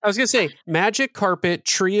I was going to say magic carpet,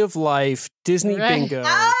 tree of life, Disney bingo,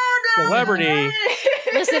 celebrity.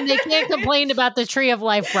 Listen, they can't complain about the tree of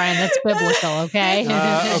life, Brian. That's biblical, okay?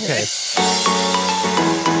 Okay.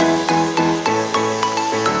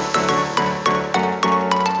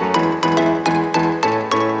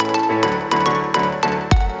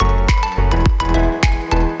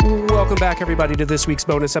 Welcome back, everybody, to this week's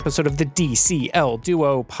bonus episode of the DCL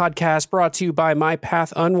Duo podcast, brought to you by My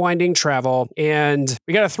Path Unwinding Travel. And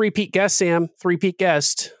we got a three-peat guest, Sam. Three-peat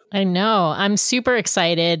guest. I know. I'm super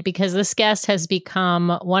excited because this guest has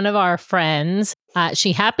become one of our friends.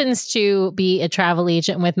 She happens to be a travel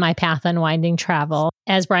agent with My Path Unwinding Travel.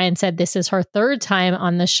 As Brian said, this is her third time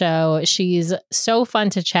on the show. She's so fun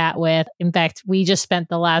to chat with. In fact, we just spent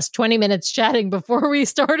the last 20 minutes chatting before we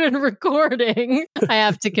started recording, I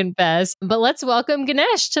have to confess. But let's welcome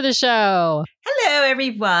Ganesh to the show. Hello,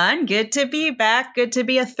 everyone. Good to be back. Good to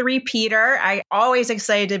be a three-peater. I'm always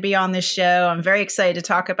excited to be on this show. I'm very excited to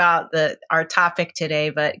talk about our topic today,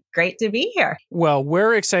 but great to be here. Well,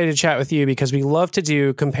 we're excited to chat with you because we love to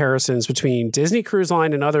do comparisons between Disney Cruise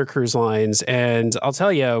Line and other cruise lines. And I'll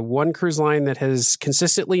tell you, one cruise line that has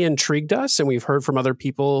consistently intrigued us, and we've heard from other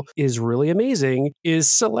people is really amazing, is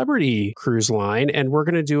Celebrity Cruise Line. And we're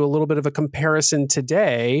going to do a little bit of a comparison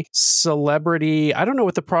today. Celebrity, I don't know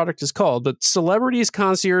what the product is called, but Celebrity's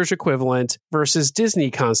concierge equivalent versus Disney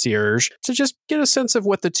concierge, to just get a sense of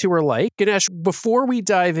what the two are like. Ganesh, before we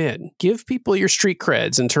dive in, give people your street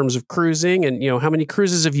creds in terms of cruising, and how many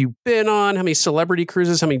cruises have you been on? How many Celebrity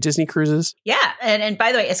cruises? How many Disney cruises? Yeah, and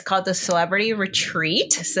by the way, it's called the Celebrity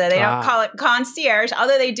Retreat, so they don't call it concierge,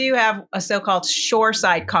 although they do have a so-called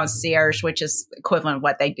shoreside concierge, which is equivalent of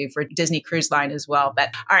what they do for Disney Cruise Line as well.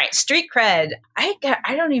 But all right, street cred. I've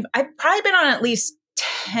probably been on at least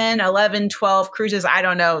 10, 11, 12 cruises, I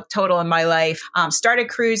don't know, total in my life. Started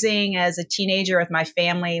cruising as a teenager with my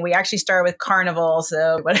family. We actually started with Carnival.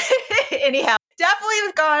 So anyhow, definitely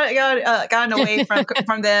have gone away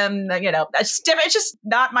from them. It's just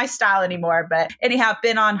not my style anymore. But anyhow, I've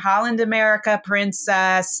been on Holland America,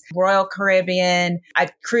 Princess, Royal Caribbean.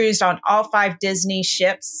 I've cruised on all 5 Disney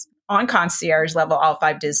ships. On concierge level, all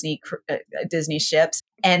 5 Disney ships.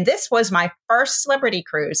 And this was my first Celebrity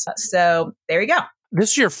cruise. So there you go.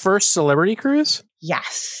 This is your first Celebrity cruise?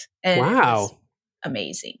 Yes. And wow.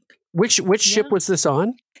 Amazing. Which ship was this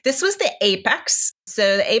on? This was the Apex.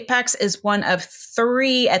 So the Apex is one of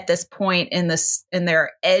 3 at this point in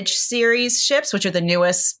their Edge series ships, which are the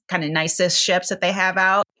newest, kind of nicest ships that they have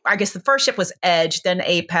out. I guess the first ship was Edge, then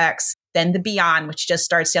Apex, then the Beyond, which just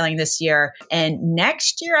started sailing this year. And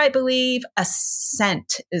next year, I believe,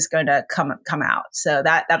 Ascent is going to come out. So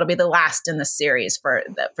that'll be the last in the series for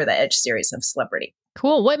the Edge series of Celebrity.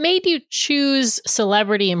 Cool. What made you choose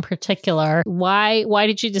Celebrity in particular? Why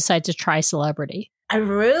did you decide to try Celebrity? I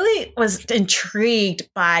really was intrigued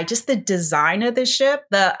by just the design of the ship.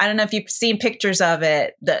 I don't know if you've seen pictures of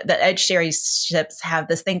it. The Edge series ships have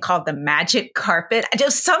this thing called the magic carpet.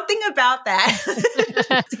 Just something about that.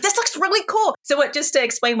 This looks really cool. So just to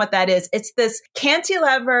explain what that is, it's this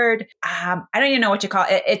cantilevered, I don't even know what you call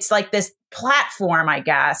it. It's like this platform, I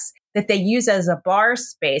guess, that they use as a bar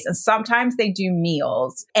space. And sometimes they do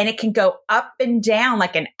meals, and it can go up and down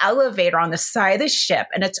like an elevator on the side of the ship,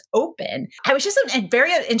 and it's open. I was just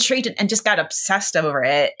very intrigued and just got obsessed over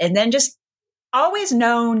it. And then just always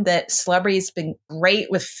known that Celebrity's been great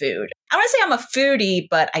with food. I want to say I'm a foodie,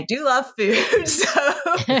 but I do love food. So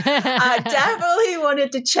I definitely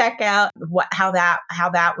wanted to check out how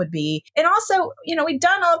that would be. And also, we've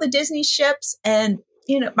done all the Disney ships, and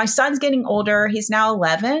my son's getting older. He's now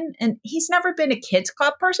 11, and he's never been a kids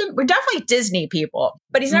club person. We're definitely Disney people,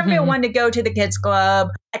 but he's never been one to go to the kids club.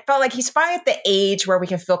 I felt like he's finally at the age where we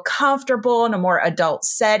can feel comfortable in a more adult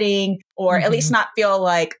setting, or at least not feel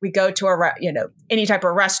like we go to any type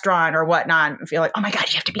of restaurant or whatnot and feel like, oh my God,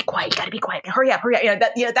 you have to be quiet. You got to be quiet. Hurry up.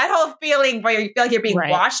 That whole feeling where you feel like you're being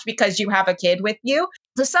watched because you have a kid with you.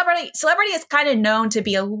 So Celebrity is kind of known to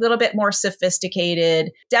be a little bit more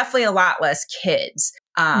sophisticated, definitely a lot less kids.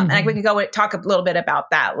 And we can go talk a little bit about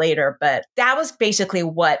that later, but that was basically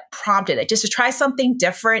what prompted it, just to try something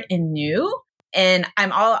different and new. And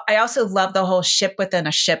I also love the whole ship within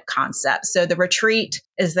a ship concept. So the Retreat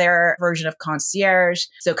is their version of concierge.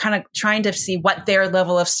 So kind of trying to see what their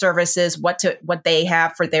level of service is, what they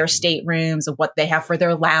have for their staterooms, and what they have for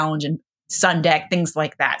their lounge and sun deck, things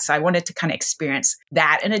like that. So I wanted to kind of experience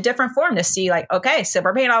that in a different form to see, like, okay, so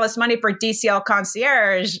we're paying all this money for DCL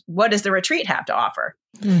concierge. What does the Retreat have to offer?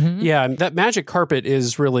 Yeah, that magic carpet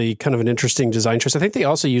is really kind of an interesting design choice. I think they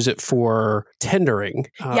also use it for tendering.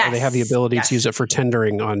 They have the ability to use it for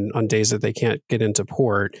tendering on days that they can't get into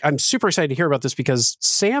port. I'm super excited to hear about this because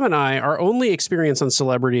Sam and I, our only experience on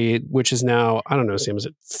Celebrity, which is now, I don't know, Sam, is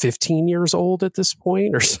it 15 years old at this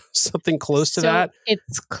point or something close to that?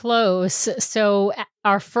 It's close. So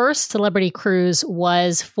our first Celebrity cruise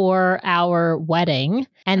was for our wedding.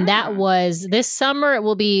 And that was this summer. It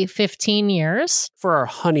will be 15 years. For our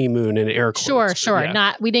honeymoon in air quotes. Sure.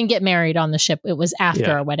 Yeah. We didn't get married on the ship. It was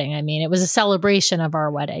after our wedding. I mean, it was a celebration of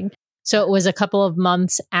our wedding. So it was a couple of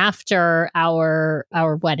months after our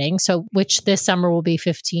wedding. So which this summer will be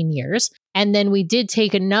 15 years. And then we did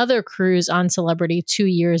take another cruise on Celebrity 2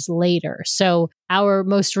 years later. So our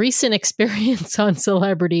most recent experience on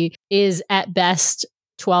Celebrity is at best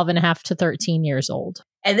 12 and a half to 13 years old.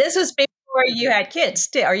 And this was before you had kids,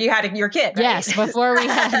 too, or you had your kid, right? Yes, before we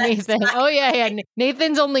had Nathan. Oh, yeah.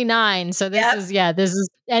 Nathan's only 9. So this is,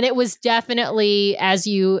 and it was definitely, as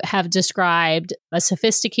you have described, a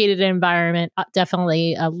sophisticated environment,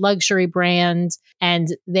 definitely a luxury brand. And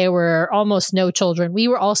there were almost no children. We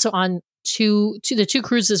were also on the two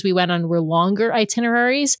cruises we went on were longer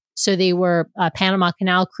itineraries. So they were a Panama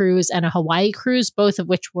Canal cruise and a Hawaii cruise, both of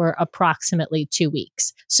which were approximately 2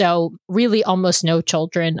 weeks. So really almost no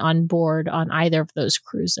children on board on either of those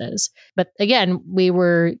cruises. But again, we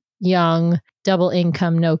were young, double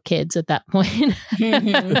income, no kids at that point.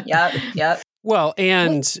 Yep. Well,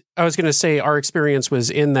 and I was going to say our experience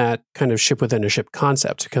was in that kind of ship within a ship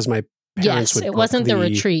concept because my parents would it wasn't the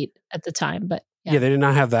retreat at the time, but yeah, they did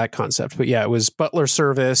not have that concept. But yeah, it was butler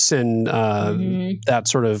service and that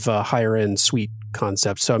sort of higher end suite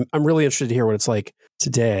concept. So I'm really interested to hear what it's like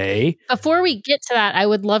today. Before we get to that, I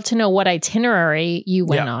would love to know what itinerary you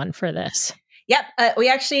went on for this. Yep. We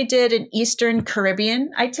actually did an Eastern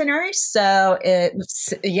Caribbean itinerary. So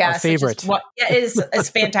it's, our favorite. It's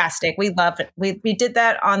fantastic. We love it. We did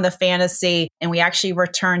that on the Fantasy and we actually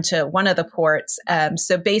returned to one of the ports.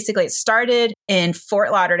 So basically it started in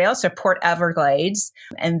Fort Lauderdale, so Port Everglades.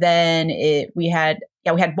 And then we had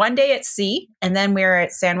 1 day at sea, and then we were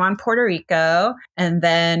at San Juan, Puerto Rico, and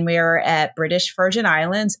then we were at British Virgin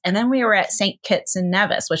Islands, and then we were at St. Kitts and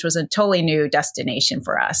Nevis, which was a totally new destination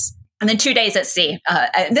for us. And then 2 days at sea.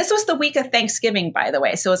 And this was the week of Thanksgiving, by the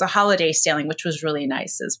way. So it was a holiday sailing, which was really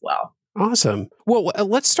nice as well. Awesome. Well,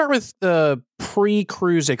 let's start with the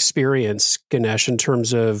pre-cruise experience, Ganesh, in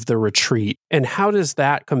terms of the retreat. And how does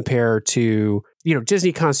that compare to,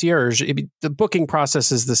 Disney Concierge? The booking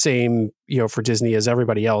process is the same, for Disney as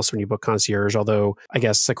everybody else when you book Concierge. Although I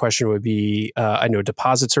guess the question would be, I know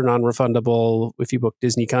deposits are non-refundable if you book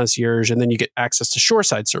Disney Concierge, and then you get access to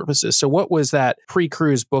shoreside services. So what was that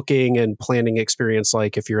pre-cruise booking and planning experience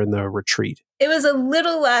like if you're in the retreat? It was a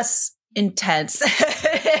little less intense.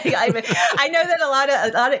 I know that a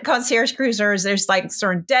lot of concierge cruisers, there's like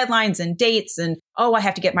certain deadlines and dates and, I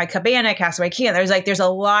have to get my cabana at Castaway Cay. There's a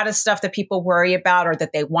lot of stuff that people worry about or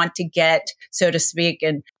that they want to get, so to speak.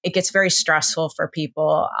 And it gets very stressful for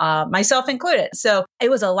people, myself included. So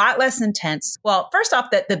it was a lot less intense. Well, first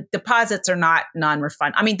off, the deposits are not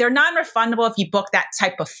non-refundable. I mean, they're non-refundable if you book that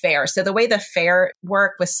type of fare. So the way the fare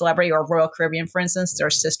work with Celebrity or Royal Caribbean, for instance,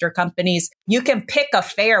 their sister companies, you can pick a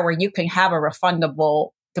fare where you can have a refundable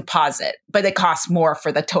deposit, but it costs more for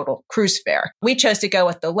the total cruise fare. We chose to go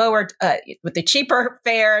with with the cheaper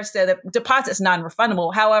fare, so the deposit's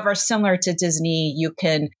non-refundable. However, similar to Disney, you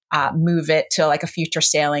can move it to like a future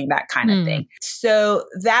sailing, that kind of thing. So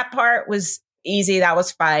that part was easy. That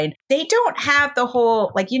was fine. They don't have the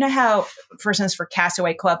whole, how, for instance, for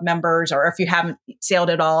Castaway Club members, or if you haven't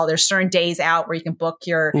sailed at all, there's certain days out where you can book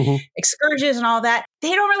your excursions and all that.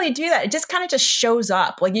 They don't really do that. It just kind of just shows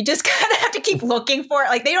up. You just kind of have to keep looking for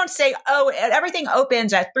it. They don't say, everything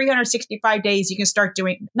opens at 365 days. You can start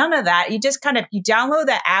doing none of that. You just you download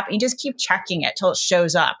the app and you just keep checking it till it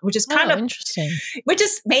shows up, which is kind of interesting. Which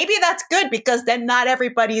is, maybe that's good because then not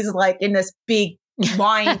everybody's in this big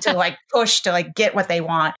line to push to get what they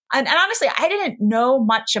want. And honestly, I didn't know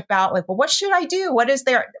much about what should I do? What is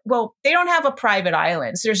there? Well, they don't have a private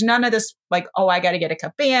island. So there's none of this I got to get a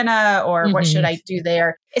cabana or what should I do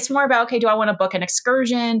there? It's more about, okay, do I want to book an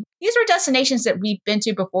excursion? These were destinations that we've been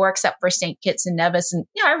to before, except for St. Kitts and Nevis. And,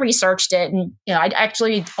 I researched it and, I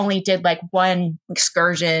actually only did one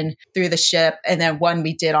excursion through the ship and then one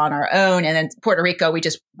we did on our own. And then Puerto Rico, we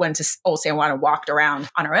just went to Old San Juan and walked around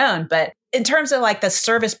on our own. But in terms of the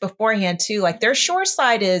service beforehand too, their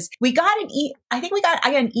shoreside because I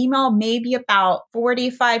got an email maybe about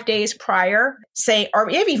 45 days prior saying, or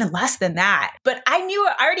maybe even less than that. But I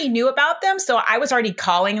already knew about them. So I was already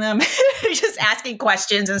calling them, just asking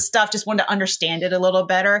questions and stuff, just wanted to understand it a little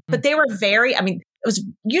better. But they were it was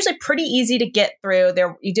usually pretty easy to get through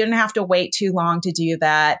there. You didn't have to wait too long to do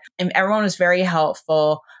that. And everyone was very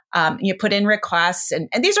helpful. You put in requests and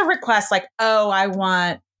these are requests like, oh, I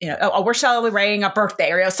want, we're celebrating a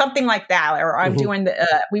birthday or something like that. Or I'm doing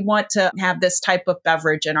we want to have this type of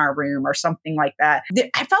beverage in our room or something like that.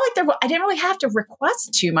 I felt like I didn't really have to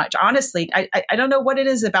request too much. Honestly, I don't know what it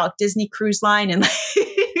is about Disney Cruise Line and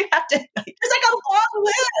you have to, there's like a long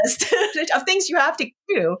list of things you have to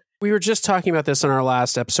do. We were just talking about this on our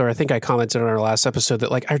last episode. I think I commented on our last episode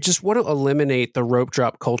that I just want to eliminate the rope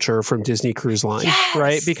drop culture from Disney Cruise Line,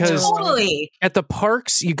 right? Because at the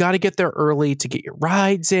parks, you got to get there early to get your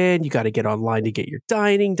rides in. You got to get online to get your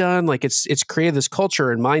dining done. It's created this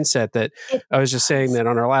culture and mindset that I was just saying that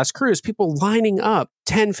on our last cruise, people lining up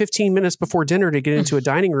 10, 15 minutes before dinner to get into a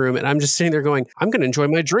dining room. And I'm just sitting there going, I'm going to enjoy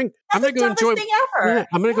my drink. I'm going to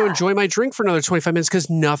go enjoy my drink for another 25 minutes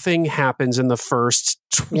because nothing happens in the first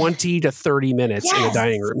 20 to 30 minutes in the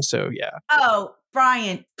dining room. So, yeah. Oh,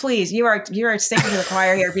 Brian, please, you are singing to the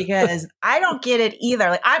choir here because I don't get it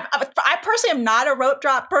either. I personally am not a rope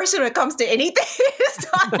drop person when it comes to anything. So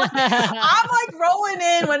I'm rolling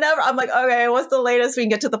in whenever I'm like, okay, what's the latest we can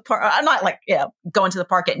get to the park? I'm not going to the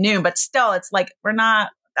park at noon, but still, it's like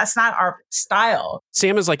that's not our style.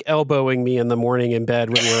 Sam is elbowing me in the morning in bed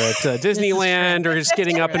when we're at Disneyland or just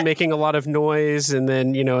getting up and making a lot of noise. And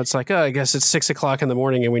then, it's like, oh, I guess it's 6 o'clock in the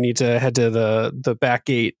morning and we need to head to the back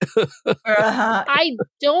gate. I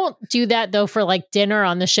don't do that though for dinner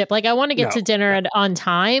on the ship. I want to get to dinner on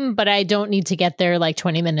time, but I don't need to get there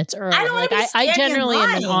 20 minutes early. I generally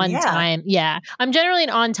am an on time. Yeah. I'm generally an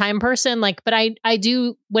on time person. But I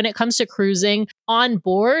do, when it comes to cruising on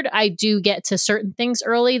board, I do get to certain things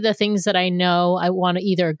early. The things that I know I want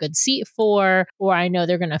either a good seat for, or I know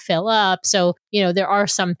they're going to fill up. So, there are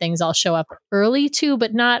some things I'll show up early to,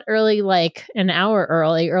 but not early an hour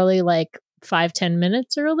early 5-10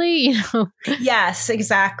 minutes early, Yes,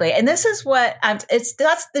 exactly. And this is what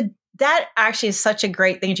that actually is such a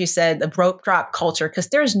great thing that you said, the rope drop culture, because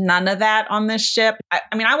there's none of that on this ship.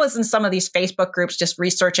 I was in some of these Facebook groups just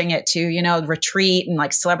researching it too, Retreat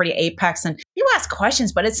and Celebrity Apex, and you ask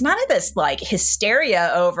questions, but it's none of this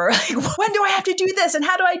hysteria over when do I have to do this and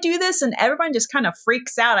how do I do this? And everyone just kind of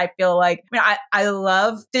freaks out. I feel like, I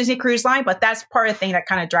love Disney Cruise Line, but that's part of the thing that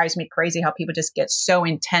kind of drives me crazy, how people just get so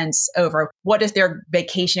intense over what is their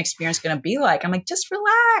vacation experience going to be like. I'm like, just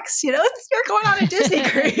relax, you're going on a Disney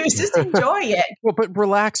cruise. Just enjoy it. Well, but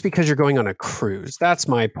relax because you're going on a cruise. That's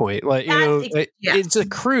my point. It's a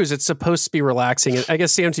cruise. It's supposed to be relaxing. And I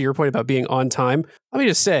guess, Sam, to your point about being on time, let me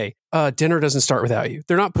just say, dinner doesn't start without you.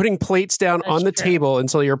 They're not putting plates down on the table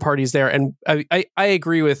until your party's there. And I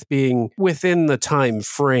agree with being within the time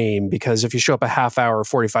frame, because if you show up a half hour,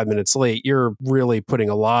 45 minutes late, you're really putting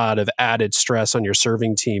a lot of added stress on your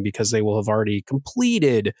serving team because they will have already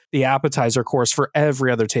completed the appetizer course for every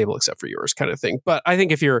other table except for yours, kind of thing. But I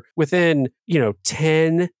think if you're within,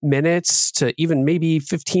 10 minutes to even maybe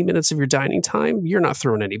 15 minutes of your dining time, you're not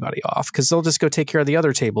throwing anybody off because they'll just go take care of the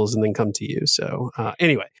other tables and then come to you. So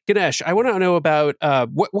anyway, Ganesh, I want to know about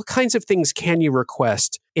what kinds of things can you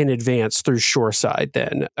request in advance through Shoreside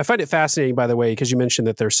then? I find it fascinating, by the way, because you mentioned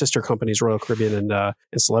that their sister companies, Royal Caribbean and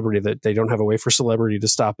Celebrity, that they don't have a way for Celebrity to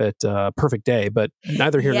stop at Perfect Day, but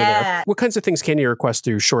neither here nor there. What kinds of things can you request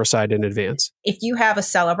through Shoreside in advance? If you have a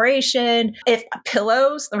celebration, if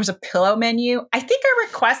pillows, there was a pillow menu. I think I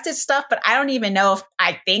requested stuff, but I don't even know if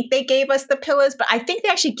I think they gave us the pillows, but I think they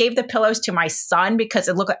actually gave the pillows to my son because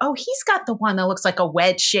it looked like, oh, he's got the one that looks like a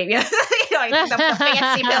wedge shape. The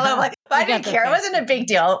fancy pillow. But I didn't care. It wasn't a big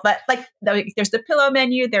deal. But there's the pillow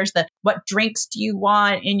menu. There's the what drinks do you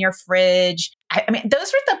want in your fridge. Those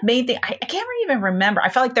were the main thing. I can't even remember. I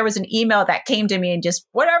felt like there was an email that came to me and just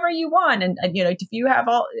whatever you want. And if you have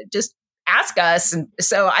just ask us. And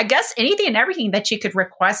so I guess anything and everything that you could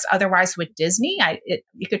request otherwise with Disney,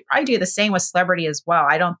 you could probably do the same with Celebrity as well.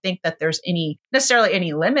 I don't think that there's necessarily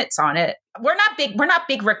any limits on it. We're not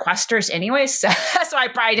big requesters anyway, so that's why I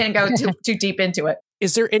probably didn't go too deep into it.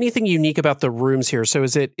 Is there anything unique about the rooms here? So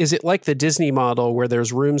is it like the Disney model where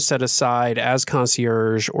there's rooms set aside as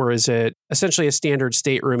concierge, or is it essentially a standard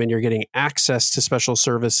stateroom and you're getting access to special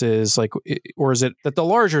services? Or is it that the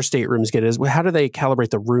larger staterooms get it? How do they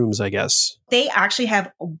calibrate the rooms, I guess? They actually have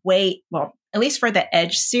at least for the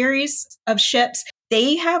Edge series of ships,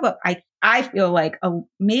 they have I feel like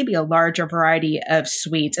maybe a larger variety of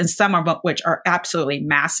suites, and some of which are absolutely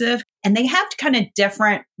massive. And they have kind of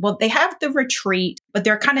different, well, they have the retreat, but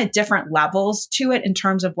they're kind of different levels to it in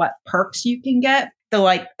terms of what perks you can get. The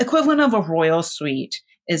like equivalent of a royal suite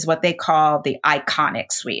is what they call the iconic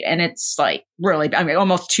suite. And it's like really, I mean,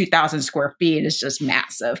 almost 2,000 square feet. It's just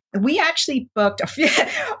massive. We actually booked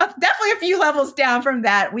definitely a few levels down from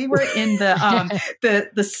that. We were in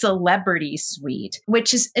the celebrity suite,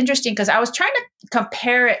 which is interesting because I was trying to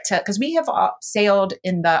compare it to, because we have all sailed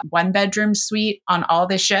in the 1-bedroom suite on all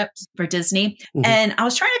the ships for Disney. Mm-hmm. And I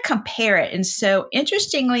was trying to compare it. And so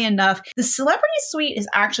interestingly enough, the celebrity suite is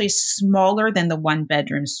actually smaller than the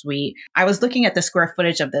 1-bedroom suite. I was looking at the square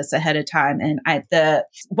footage of this ahead of time, and the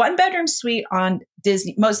 1-bedroom suite on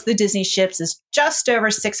Disney, most of the Disney ships is just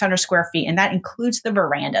over 600 square feet, and that includes the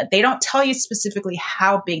veranda. They don't tell you specifically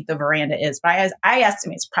how big the veranda is, but I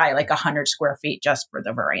estimate it's probably like 100 square feet just for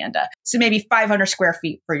the veranda. So maybe 500 square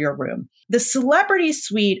feet for your room. The celebrity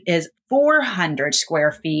suite is 400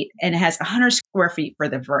 square feet and it has 100 square feet for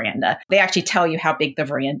the veranda. They actually tell you how big the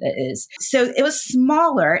veranda is. So it was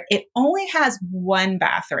smaller. It only has one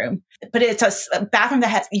bathroom, but it's a bathroom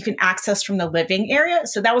that you can access from the living area.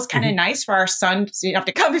 So that was kind of nice for our son. So you don't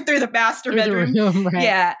have to come through the master bedroom. Right.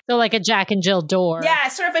 Yeah. So like a Jack and Jill door. Yeah,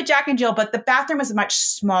 sort of a Jack and Jill, but the bathroom is much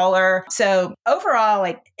smaller. So overall,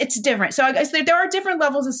 like it's different. So I guess there are different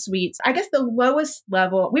levels of suites. I guess the lowest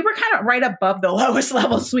level, we were kind of right above the lowest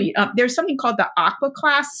level suite. There's something called the Aqua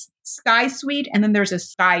Class Sky Suite, and then there's a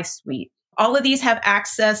Sky Suite. All of these have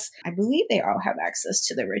access. I believe they all have access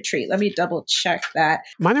to the retreat. Let me double check that.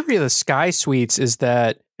 My memory of the Sky Suites is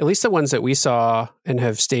that, at least the ones that we saw and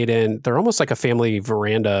have stayed in, they're almost like a family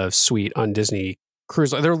veranda suite on Disney Cruise.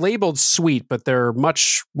 They're labeled suite, but they're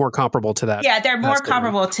much more comparable to that. Yeah, they're more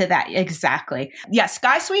comparable to that. Exactly. Yeah,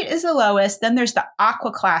 Sky Suite is the lowest. Then there's the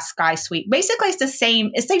Aqua Class Sky Suite. Basically, it's the same.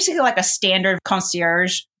 It's basically like a standard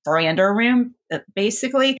concierge veranda room,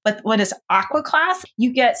 basically. But when it's Aqua Class,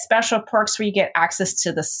 you get special perks where you get access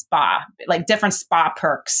to the spa, like different spa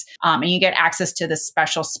perks. And you get access to the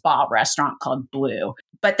special spa restaurant called Blue.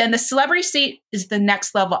 But then the celebrity suite is the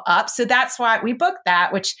next level up. So that's why we booked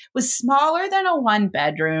that, which was smaller than a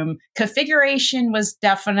 1-bedroom. Configuration was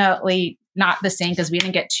definitely not the same because we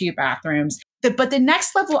didn't get 2 bathrooms. But the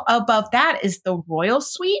next level above that is the Royal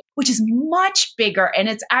Suite, which is much bigger. And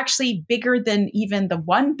it's actually bigger than even the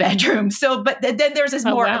 1-bedroom. So, but then there's this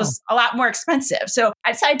it was a lot more expensive. So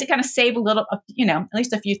I decided to kind of save a little, at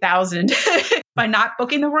least a few thousand by not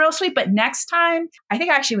booking the Royal Suite. But next time, I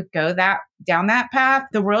think I actually would go down that path.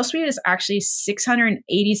 The Royal Suite is actually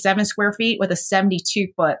 687 square feet with a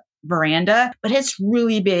 72-foot veranda, but it's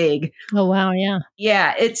really big. Oh, wow. Yeah.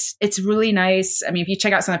 Yeah. It's really nice. I mean, if you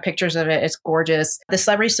check out some of the pictures of it, it's gorgeous. The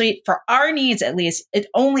celebrity suite, for our needs, at least,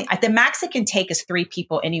 the max it can take is 3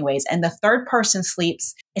 people anyways. And the third person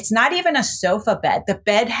sleeps. It's not even a sofa bed. The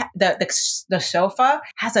bed, the sofa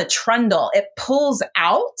has a trundle. It pulls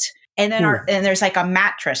out and then and there's like a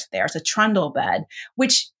mattress there. It's a trundle bed,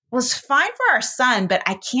 which was fine for our son, but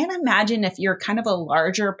I can't imagine if you're kind of a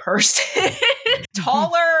larger person,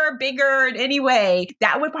 taller, bigger in any way,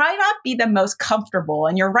 that would probably not be the most comfortable.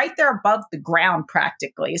 And you're right there above the ground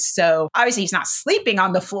practically. So obviously he's not sleeping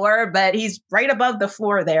on the floor, but he's right above the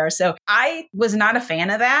floor there. So I was not a fan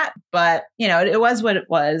of that, but it was what it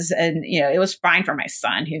was. And, it was fine for my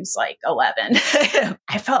son who's like 11.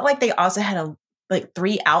 I felt like they also had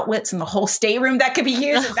 3 outlets in the whole stateroom that could be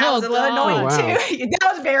used. And that was a little annoying too.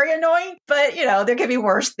 That was very annoying, but there could be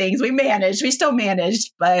worse things. We still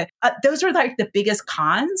managed, but those were like the biggest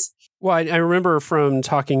cons. Well, I remember from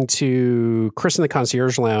talking to Chris in the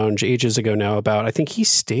Concierge Lounge ages ago now about, I think he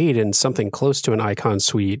stayed in something close to an Icon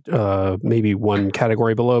Suite, maybe one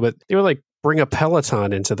category below, but they were like, bring a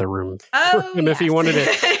Peloton into the room for him if he wanted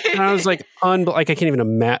it. And I was like, I can't even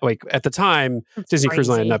imagine. Like at the time, Disney Cruise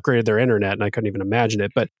Line had upgraded their internet, and I couldn't even imagine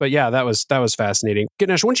it. But yeah, that was fascinating.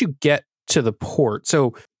 Ganesh, once you get to the port,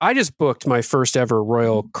 so I just booked my first ever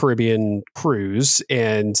Royal Caribbean cruise,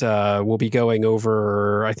 and we'll be going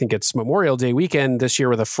over, I think it's Memorial Day weekend this year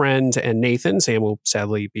with a friend and Nathan. Sam will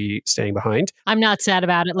sadly be staying behind. I'm not sad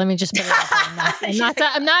about it. Let me just put it out there.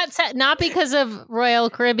 I'm not sad, not because of Royal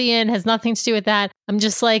Caribbean, has nothing to do with that. I'm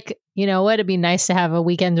just like, you know what? It'd be nice to have a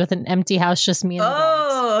weekend with an empty house, just me and the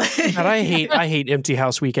dogs. And I hate empty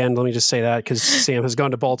house weekend. Let me just say that, because Sam has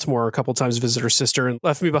gone to Baltimore a couple times to visit her sister and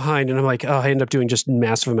left me behind. And I'm like, I end up doing just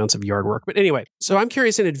massive amounts of yard work. But anyway, so I'm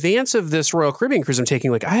curious, in advance of this Royal Caribbean cruise I'm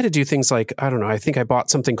taking, I had to do things like, I don't know, I think I bought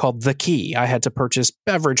something called The Key. I had to purchase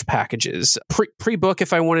beverage packages, pre-book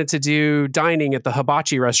if I wanted to do dining at the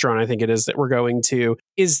Hibachi restaurant, I think it is, that we're going to.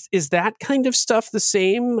 Is that kind of stuff the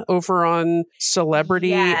same over on Celebrity?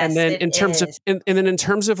 Yes, and then it in terms is. of and then in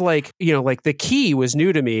terms of like, like the key was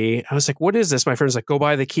new to me. I was like, what is this? My friend's like, go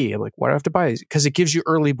buy the key. I'm like, why do I have to buy it? Because it gives you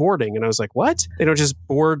early boarding. And I was like, what? They don't just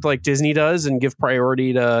board like Disney does and give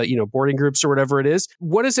priority to, boarding groups or whatever it is.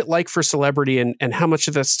 What is it like for Celebrity, and how much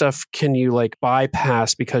of that stuff can you like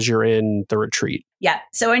bypass because you're in the retreat? Yeah.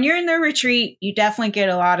 So when you're in the retreat, you definitely get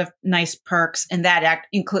a lot of nice perks, and that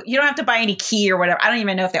include, you don't have to buy any key or whatever. I don't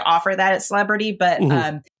even know if they offer that at Celebrity, but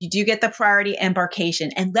you do get the priority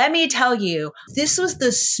embarkation. And let me tell you, this was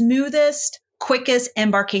the smoothest, quickest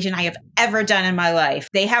embarkation I have ever done in my life.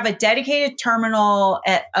 They have a dedicated terminal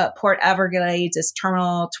at Port Everglades. It's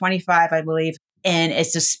Terminal 25, I believe. And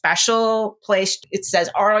it's a special place. It says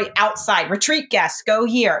already outside, retreat guests, go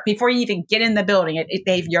here. Before you even get in the building,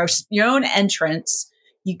 they have your own entrance.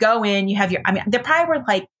 You go in, you have there probably were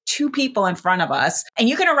like 2 people in front of us, and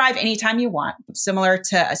you can arrive anytime you want, similar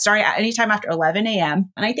to starting at anytime after 11 a.m.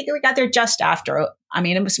 And I think we got there just after,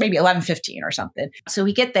 it was maybe 11:15 or something. So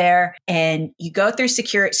we get there and you go through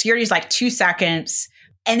security. Security is like 2 seconds.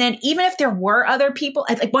 And then even if there were other people,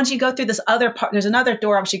 like once you go through this other part, there's another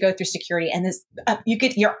door once you go through security, and this you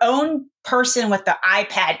get your own person with the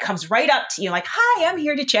iPad comes right up to you like, hi, I'm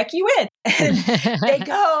here to check you in. And they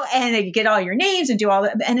go and they get all your names and do all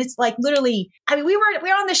that. And it's like literally, we were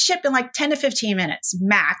on the ship in like 10 to 15 minutes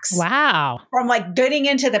max. Wow. From like getting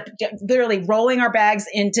into literally rolling our bags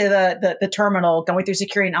into the terminal, going through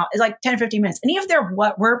security and all, it's like 10 to 15 minutes. And even if there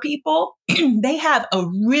were people, they have a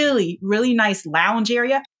really, really nice lounge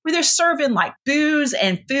area where they're serving like booze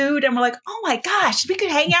and food. And we're like, oh my gosh, we could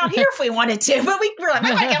hang out here if we wanted to. But we were like,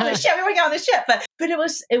 we want to get on the ship. We want to get on the ship. But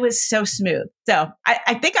it was so smooth. So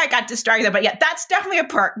I think I got distracted there. But yeah, that's definitely a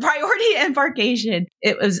perk. Priority embarkation.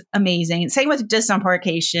 It was amazing. Same with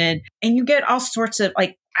disembarkation. And you get all sorts of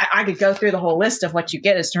like, I could go through the whole list of what you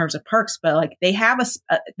get in terms of perks, but like they have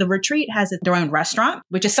the retreat has their own restaurant,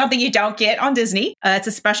 which is something you don't get on Disney. It's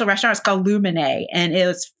a special restaurant. It's called Lumine, and it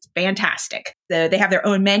was fantastic. So they have their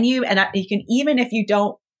own menu, and you can, even if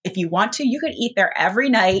you want to, you could eat there every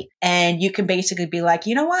night, and you can basically be like,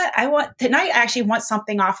 you know what? Tonight I actually want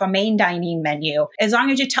something off a main dining menu. As long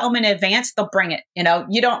as you tell them in advance, they'll bring it.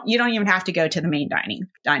 You don't even have to go to the main dining.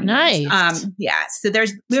 Nice. Yeah. So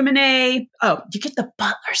there's Lumine. Oh, you get the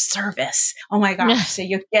butler service. Oh my gosh. So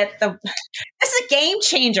you get this is a game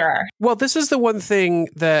changer. Well, this is the one thing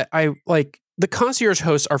that I like. The concierge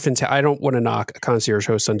hosts are fantastic. I don't want to knock a concierge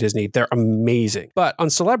host on Disney. They're amazing. But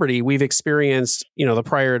on Celebrity, we've experienced, the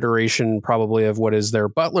prior iteration probably of what is their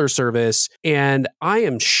butler service. And I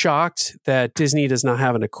am shocked that Disney does not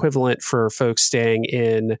have an equivalent for folks staying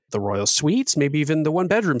in the Royal Suites, maybe even the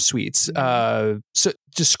 1-bedroom suites. So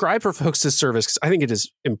describe for folks this service, because I think it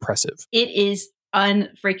is impressive. It is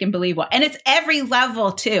unfreaking believable. And it's every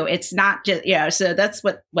level too. It's not just, so that's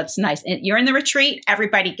what's nice. And you're in the retreat,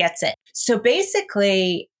 everybody gets it. So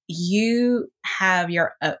basically you have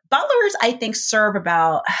your butlers, I think, serve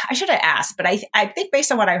about, I should have asked, but I think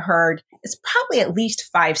based on what I heard, it's probably at least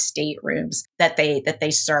 5 staterooms that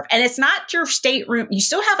they serve. And it's not your stateroom. You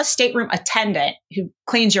still have a stateroom attendant who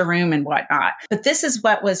cleans your room and whatnot. But this is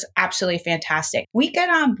what was absolutely fantastic. We get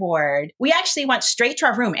on board. We actually went straight to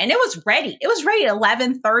our room, and it was ready. It was ready at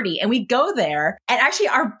 11:30, and we go there, and actually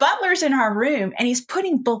our butler's in our room, and he's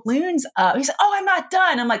putting balloons up. He said, "Oh, I'm not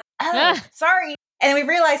done." I'm like, "Oh, sorry." And then we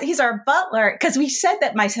realized he's our butler, because we said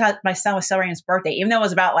that my son was celebrating his birthday, even though it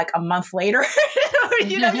was about like a month later.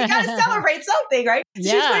 You got to celebrate something, right? So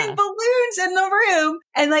she's putting balloons in the room.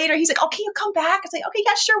 And later he's like, "Oh, can you come back?" I was like, "Okay,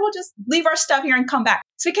 yeah, sure. We'll just leave our stuff here and come back."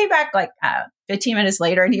 So we came back like 15 minutes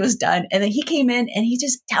later, and he was done. And then he came in, and he's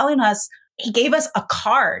just telling us, he gave us a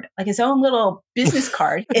card, like his own little business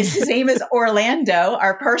card. His name is Orlando,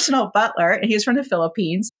 our personal butler, and he was from the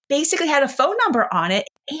Philippines. Basically had a phone number on it.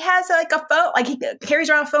 He has like a phone, like he carries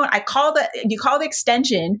around a phone. You call the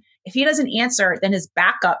extension. If he doesn't answer, then his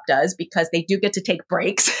backup does, because they do get to take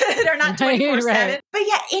breaks. They're not 24/7. Right. But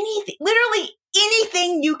yeah, literally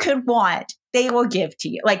anything you could want, they will give to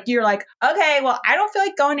you. Like, you're like, okay, well, I don't feel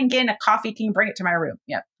like going and getting a coffee. Can you bring it to my room?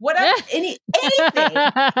 Yeah. Whatever, anything.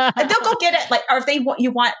 And they'll go get it. Like, or if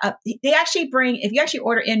they actually bring, if you actually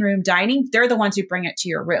order in-room dining, they're the ones who bring it to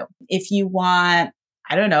your room. If you want,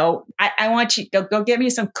 I don't know, I want you to go get me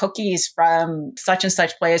some cookies from such and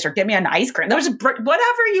such place, or get me an ice cream.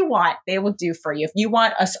 Whatever you want, they will do for you. If you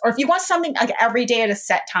want or if you want something like every day at a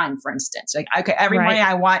set time, for instance, like, okay, every morning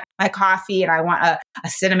I want my coffee and I want a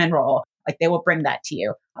cinnamon roll. Like they will bring that to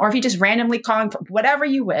you. Or if you just randomly call them for whatever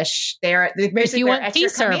you wish, they're basically if you want tea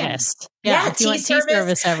service. Yeah, if you want tea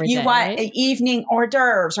service every day. You want an evening hors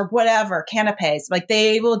d'oeuvres or whatever, canapes. Like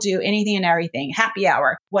they will do anything and everything. Happy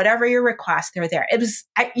hour, whatever your request, they're there.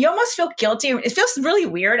 You almost feel guilty. It feels really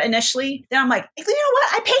weird initially. Then I'm like, you know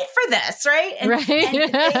what? I paid for this, right?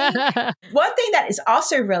 And one thing that is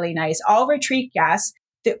also really nice, all retreat guests,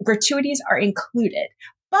 the gratuities are included.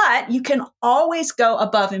 But you can always go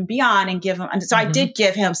above and beyond and give him. And so I did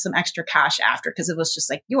give him some extra cash after because it was just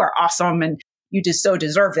like, you are awesome and you just so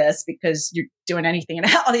deserve this because you're doing anything and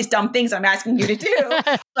all these dumb things I'm asking you to do.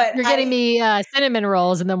 But you're getting me cinnamon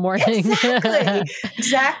rolls in the morning.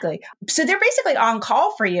 Exactly. So they're basically on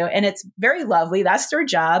call for you and it's very lovely. That's their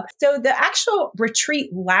job. So the actual retreat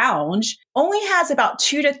lounge only has about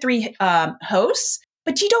 2 to 3 hosts.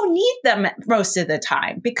 But you don't need them most of the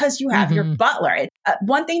time because you have your butler.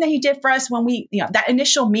 One thing that he did for us when that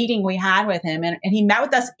initial meeting we had with him, and he met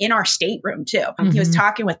with us in our stateroom too. He was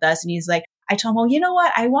talking with us and he's like, I told him, well, you know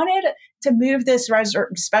what? I wanted to move this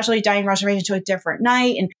specialty dining reservation to a different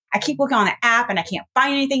night. And I keep looking on the app and I can't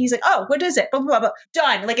find anything. He's like, oh, what is it? Blah, blah, blah.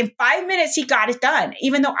 Done. Like in 5 minutes, he got it done,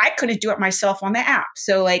 even though I couldn't do it myself on the app.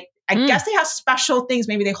 So like, I guess they have special things.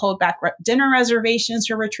 Maybe they hold back dinner reservations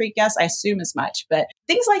for retreat guests. I assume as much, but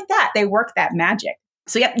things like that, they work that magic.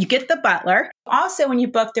 So yep, you get the butler. Also, when you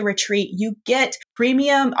book the retreat, you get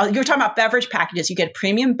premium. You're talking about beverage packages. You get a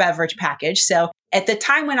premium beverage package. So at the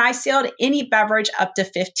time when I sailed, any beverage up to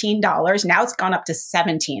 $15. Now it's gone up to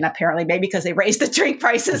 $17, apparently, maybe because they raised the drink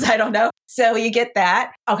prices. I don't know. So you get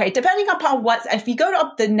that. Okay, depending upon if you go to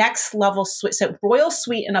up the next level suite, so Royal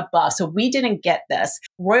Suite and above. So we didn't get this.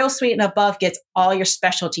 Royal Suite and above gets all your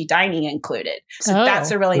specialty dining included. So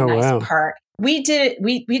that's a really nice perk. We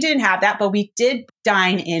didn't have that, but we did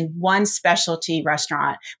dine in one specialty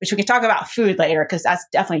restaurant, which we can talk about food later because that's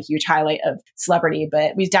definitely a huge highlight of Celebrity.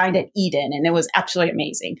 But we dined at Eden and it was absolutely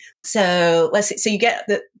amazing. So let's see. So you get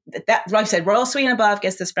that, like I said, Royal Suite and above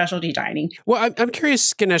gets the specialty dining. Well, I'm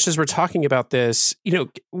curious, Ganesh, as we're talking about this,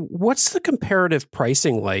 what's the comparative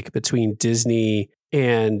pricing like between Disney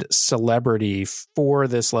and Celebrity for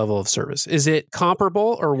this level of service? Is it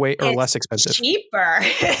comparable or less expensive? Cheaper.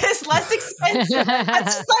 It's less expensive.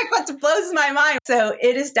 That's just like what blows my mind. So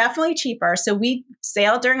it is definitely cheaper. So we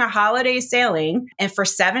sailed during a holiday sailing and for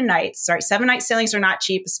 7 nights, 7-night sailings are not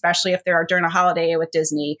cheap, especially if they're during a holiday with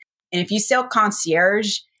Disney. And if you sail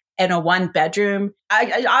concierge in a 1-bedroom,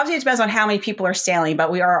 obviously it depends on how many people are sailing, but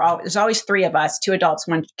there's always 3 of us, 2 adults,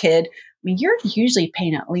 1 kid. I mean, you're usually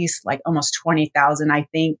paying at least like almost $20,000, I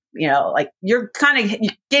think, like you're kind of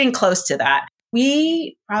getting close to that.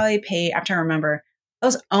 We probably paid, I'm trying to remember, it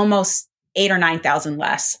was almost $8,000 or $9,000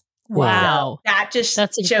 less. Wow. So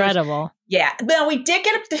that's incredible. Yeah. But we did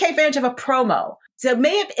get to take advantage of a promo. So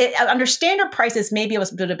under standard prices, maybe it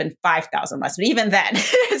would have been $5,000 less, but even then,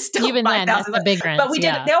 it's still $5,000. That's a big difference. But we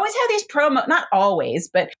did. They always have these promo, not always,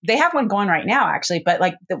 but they have one going right now, actually. But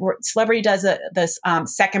like Celebrity does this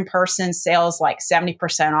second person sales like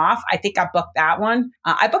 70% off. I think I booked that one.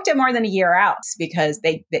 I booked it more than a year out because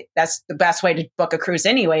that's the best way to book a cruise,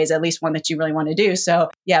 anyways. At least one that you really want to do.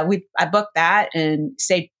 So yeah, I booked that and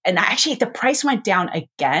saved. And actually, the price went down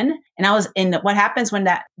again. And I was in what happens when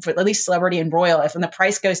for at least Celebrity and Royal, when the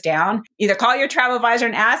price goes down, either call your travel advisor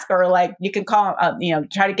and ask, or like you can call,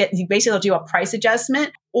 try to get, basically they'll do a price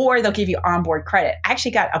adjustment or they'll give you onboard credit. I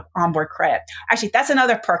actually got an onboard credit. Actually, that's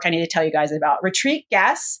another perk I need to tell you guys about. Retreat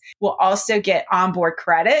guests will also get onboard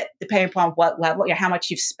credit depending upon what level, how much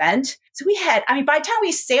you've spent. So by the time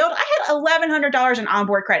we sailed, I had $1,100 in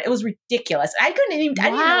onboard credit. It was ridiculous. I didn't even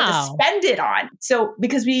know what to spend it on. So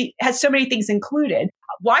because we had so many things included.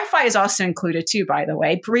 Wi-Fi is also included too, by the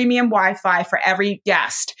way, premium Wi-Fi for every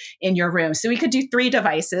guest in your room. So we could do 3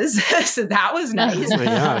 devices. So that was nice. Oh my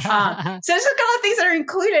gosh. So there's a couple of things that are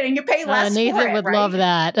included and you pay less Nathan for it, would right? love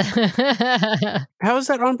that. How is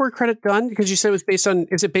that onboard credit done? Because you said it was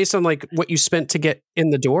is it based on like what you spent to get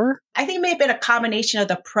in the door? I think it may have been a combination of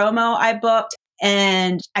the promo I booked.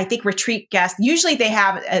 And I think retreat guests, usually they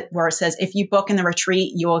have it where it says, if you book in the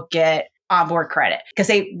retreat, you will get onboard credit, because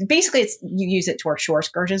you use it toward shore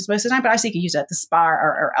excursions most of the time, but obviously you can use it at the spa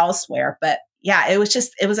or elsewhere. But yeah, it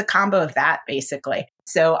was a combo of that basically.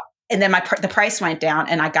 So, and then the price went down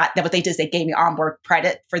and I got what they did is they gave me onboard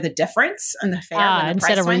credit for the difference in the fare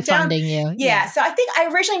instead of refunding you. Yeah. So I think I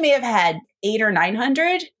originally may have had $800 or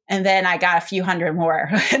 $900 and then I got a few hundred more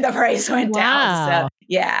and the price went down. So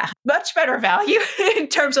yeah, much better value in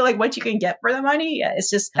terms of like what you can get for the money. Yeah,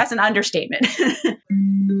 that's an understatement.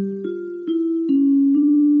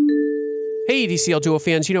 Hey, DCL Duo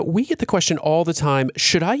fans, we get the question all the time,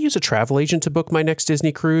 should I use a travel agent to book my next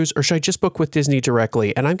Disney cruise or should I just book with Disney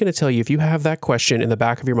directly? And I'm going to tell you, if you have that question in the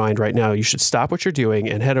back of your mind right now, you should stop what you're doing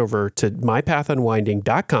and head over to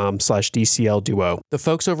mypathunwinding.com/DCL Duo. The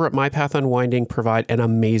folks over at My Path Unwinding provide an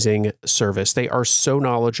amazing service. They are so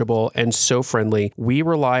knowledgeable and so friendly. We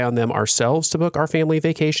rely on them ourselves to book our family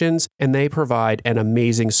vacations, and they provide an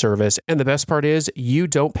amazing service. And the best part is you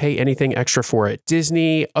don't pay anything extra for it.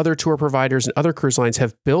 Disney, other tour providers, and other cruise lines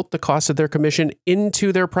have built the cost of their commission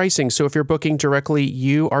into their pricing. So if you're booking directly,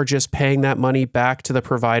 you are just paying that money back to the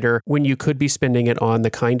provider when you could be spending it on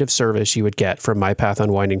the kind of service you would get from My Path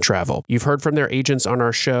Unwinding Travel. You've heard from their agents on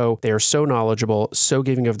our show. They are so knowledgeable, so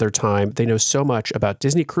giving of their time. They know so much about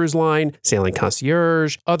Disney Cruise Line, Sailing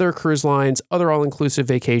Concierge, other cruise lines, other all-inclusive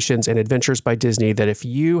vacations, and Adventures by Disney that if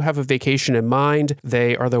you have a vacation in mind,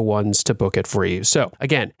 they are the ones to book it for you. So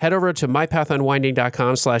again, head over to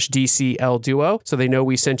mypathunwinding.com/DCL Duo so they know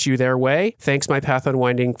we sent you their way. Thanks, My Path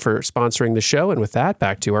Unwinding, for sponsoring the show. And with that,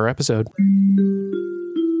 back to our episode.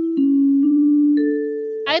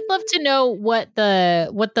 I'd love to know what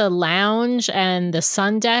the lounge and the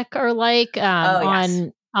sun deck are like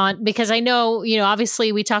on because I know,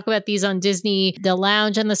 obviously we talk about these on Disney. The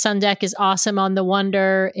lounge and the sun deck is awesome on the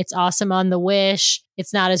Wonder. It's awesome on the Wish.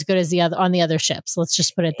 It's not as good as on the other ships. Let's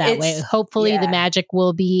just put it that way. Hopefully the Magic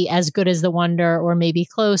will be as good as the Wonder or maybe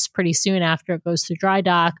close pretty soon after it goes through dry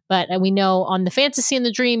dock. But we know on the Fantasy and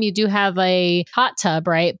the Dream, you do have a hot tub,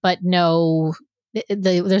 right? But no...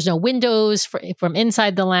 there's no windows from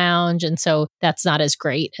inside the lounge, and so that's not as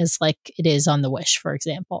great as like it is on the Wish, for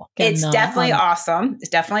example. It's definitely awesome. It's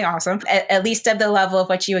definitely awesome, at least at the level of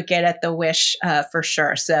what you would get at the Wish, for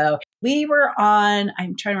sure. So we were on,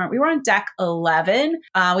 I'm trying to remember, we were on deck 11.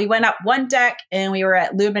 We went up one deck and we were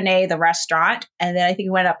at Lumine, the restaurant, and then I think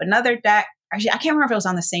we went up another deck. Actually, I can't remember if it was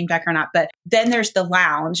on the same deck or not, but then there's the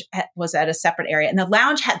lounge was at a separate area. And the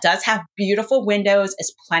lounge does have beautiful windows.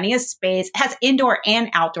 It's plenty of space. It has indoor and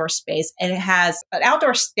outdoor space. And it has an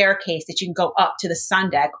outdoor staircase that you can go up to the sun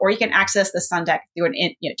deck, or you can access the sun deck through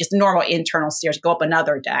just normal internal stairs, go up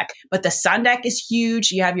another deck. But the sun deck is huge.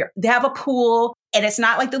 They have a pool. And it's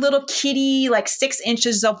not like the little kiddie, 6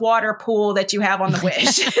 inches of water pool that you have on the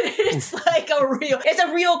Wish. It's like it's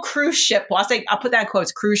a real cruise ship pool. I'll put that in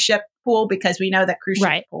quotes, cruise ship pool, because we know that cruise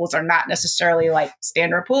ship pools are not necessarily like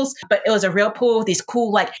standard pools, but it was a real pool with these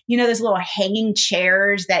cool, those little hanging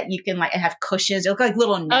chairs that you can have cushions. It look like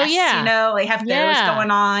little nests, they have those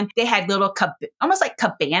going on. They had little, almost like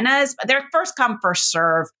cabanas, but they're first come, first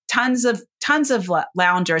serve. Tons of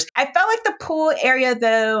loungers. I felt like the pool area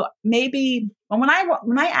though, maybe when I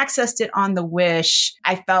accessed it on the Wish,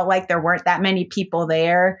 I felt like there weren't that many people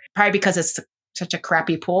there, probably because it's such a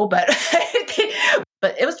crappy pool, but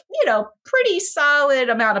but it was, pretty solid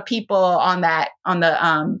amount of people on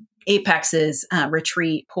the Apex's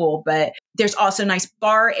retreat pool. But there's also a nice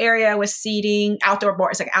bar area with seating, outdoor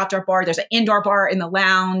bar. It's like an outdoor bar. There's an indoor bar in the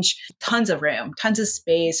lounge, tons of room, tons of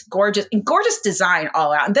space, gorgeous design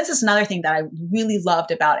all out. And this is another thing that I really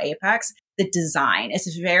loved about Apex. The design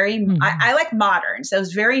is very, I like modern. So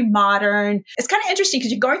it's very modern. It's kind of interesting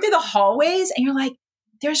because you're going through the hallways and you're like,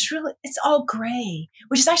 it's all gray,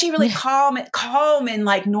 which is actually really calm and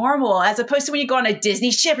like normal, as opposed to when you go on a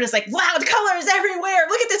Disney ship and it's like, wow, the colors everywhere.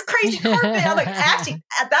 Look at this crazy carpet. I'm like, actually,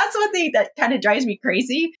 that's one thing that kind of drives me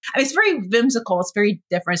crazy. I mean, it's very whimsical. It's very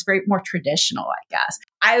different. It's very more traditional, I guess.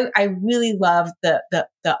 I really love the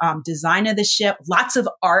design of the ship. Lots of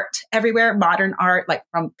art everywhere, modern art, like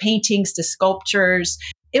from paintings to sculptures.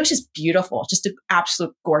 It was just beautiful, just an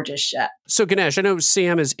absolute gorgeous ship. So Ganesh, I know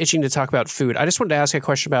Sam is itching to talk about food. I just wanted to ask a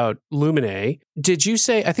question about Lumine. Did you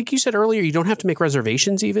say, I think you said earlier, you don't have to make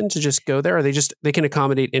reservations even to just go there? Or they can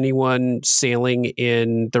accommodate anyone sailing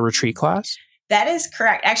in the retreat class? That is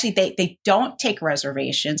correct. Actually, they don't take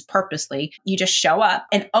reservations purposely. You just show up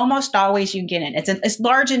and almost always you can get in. It's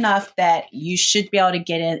large enough that you should be able to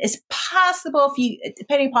get in. It's possible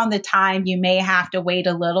depending upon the time, you may have to wait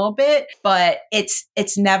a little bit, but it's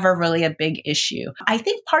never really a big issue. I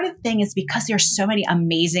think part of the thing is because there's so many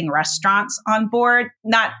amazing restaurants on board,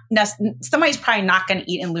 somebody's probably not going to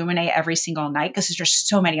eat in Lumine every single night because there's just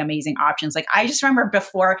so many amazing options. Like I just remember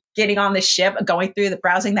before getting on the ship, going through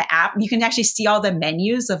browsing the app, you can actually see all the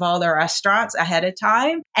menus of all the restaurants ahead of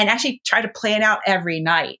time and actually try to plan out every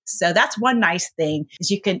night. So that's one nice thing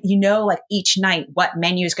is you can, like each night what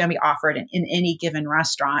menu is going to be offered in any given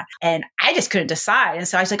restaurant. And I just couldn't decide. And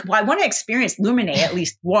so I was like, well, I want to experience Lumine at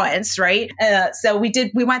least once, right? So we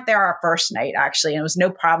went there our first night, actually, and it was no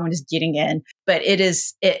problem just getting in. But it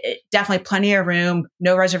definitely plenty of room,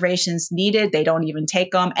 no reservations needed. They don't even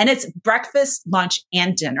take them. And it's breakfast, lunch,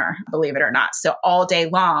 and dinner, believe it or not. So all day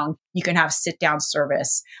long, you can have sit-down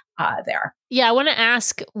service there. Yeah, I want to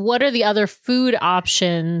ask, what are the other food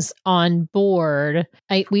options on board?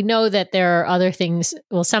 We know that there are other things.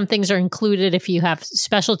 Well, some things are included if you have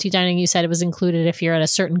specialty dining. You said it was included if you're at a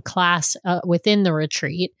certain class within the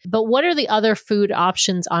retreat. But what are the other food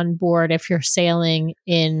options on board if you're sailing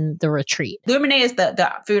in the retreat? Lumine is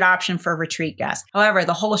the food option for retreat guests. However,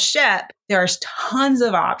 the whole ship, there's tons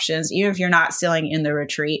of options, even if you're not sailing in the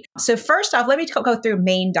retreat. So first off, let me go through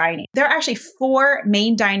main dining. There are actually 4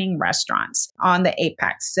 main dining restaurants on the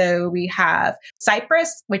Apex. So we have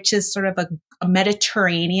Cyprus, which is sort of a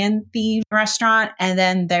Mediterranean themed restaurant. And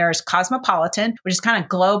then there's Cosmopolitan, which is kind of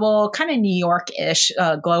global, kind of New York-ish,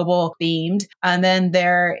 global themed. And then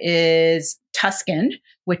there is Tuscan,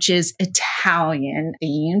 which is Italian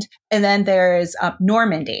themed. And then there's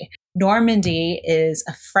Normandy. Normandy is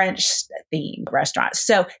a French themed restaurant.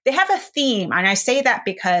 So they have a theme. And I say that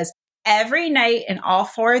because every night in all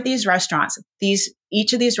 4 of these restaurants,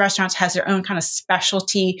 each of these restaurants has their own kind of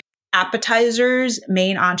specialty appetizers,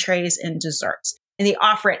 main entrees, and desserts. And they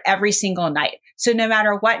offer it every single night. So no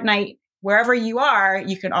matter what night, wherever you are,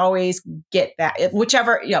 you can always get that.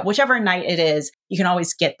 Whichever night it is, you can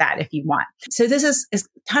always get that if you want. So this is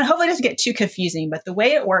kind of, hopefully it doesn't get too confusing, but the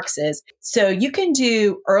way it works is, so you can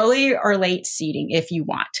do early or late seating if you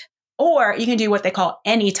want. Or you can do what they call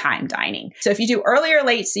anytime dining. So if you do early or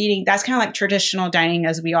late seating, that's kind of like traditional dining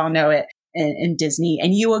as we all know it in Disney,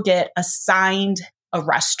 and you will get assigned a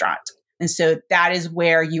restaurant. And so that is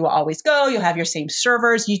where you will always go. You'll have your same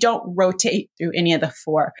servers. You don't rotate through any of the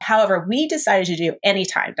 4. However, we decided to do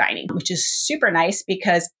anytime dining, which is super nice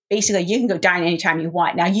because basically you can go dine anytime you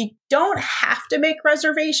want. Now, you don't have to make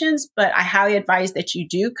reservations, but I highly advise that you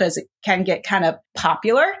do because it can get kind of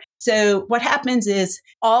popular. So what happens is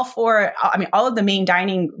all of the main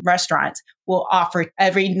dining restaurants will offer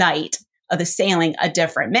every night of the sailing a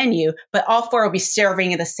different menu, but all 4 will be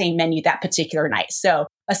serving the same menu that particular night. So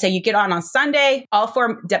let's say you get on Sunday, all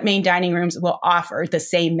 4 main dining rooms will offer the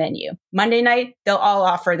same menu. Monday night, they'll all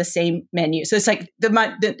offer the same menu. So it's like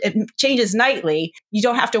it changes nightly. You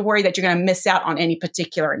don't have to worry that you're going to miss out on any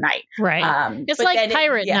particular night. Right. It's like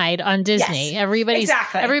Pirate Night on Disney. Yes,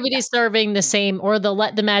 Everybody's serving the same, or the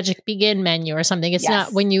Let the Magic Begin menu or something. It's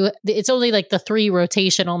not it's only like the 3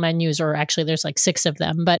 rotational menus, or actually there's like 6 of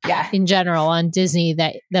them, but in general on Disney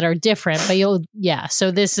that are different. But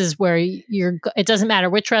so this is where it doesn't matter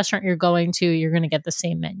which restaurant you're going to, you're going to get the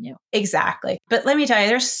same menu. Exactly. But let me tell you,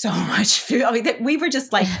 there's so much food. I mean, we were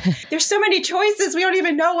just like, there's so many choices. We don't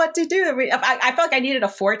even know what to do. I felt like I needed a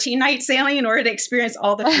 14-night sailing in order to experience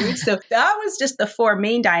all the food. So that was just the 4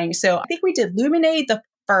 main dining. So I think we did Lumine the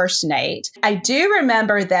first night. I do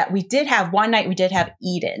remember that we did have one night, we did have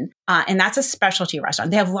Eden, and that's a specialty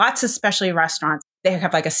restaurant. They have lots of specialty restaurants. They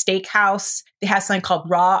have like a steakhouse. They have something called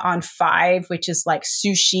Raw on 5, which is like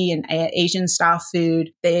sushi and Asian style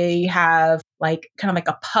food. They have like kind of like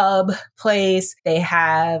a pub place. They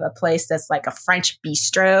have a place that's like a French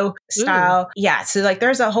bistro style. Ooh. Yeah. So like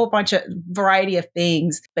there's a whole bunch of variety of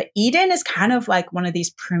things, but Eden is kind of like one of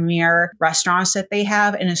these premier restaurants that they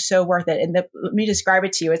have, and it's so worth it. And let me describe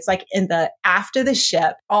it to you. It's like after the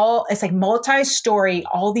ship, it's like multi-story,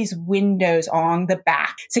 all these windows along the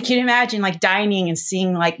back. So can you imagine like dining and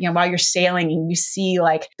seeing like, while you're sailing and you see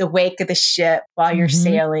like the wake of the ship while you're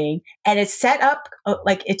sailing, and it's set up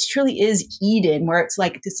like it truly is Eden, where it's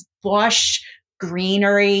like this lush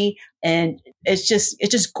greenery, and it's just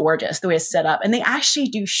gorgeous the way it's set up. And they actually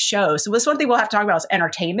do shows. So this one thing we'll have to talk about is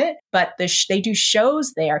entertainment, but they do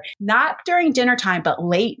shows there, not during dinner time, but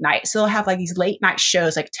late night. So they'll have like these late night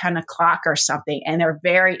shows, like 10 o'clock or something. And they're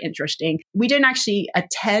very interesting. We didn't actually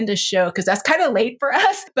attend a show because that's kind of late for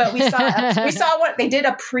us, but we saw what they did,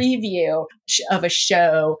 a preview of a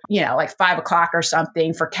show, like 5 o'clock or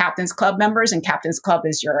something for Captain's Club members. And Captain's Club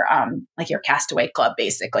is your, like your castaway club,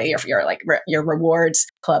 basically, or your rewards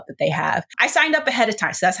club that they have. I signed up ahead of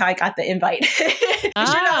time, so that's how I got the invite.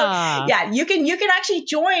 Yeah, you can actually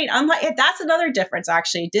join. Unlike, that's another difference,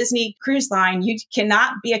 actually. Disney Cruise Line, you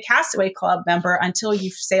cannot be a Castaway Club member until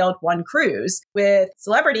you've sailed one cruise. With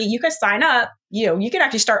Celebrity, you can sign up you can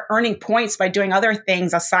actually start earning points by doing other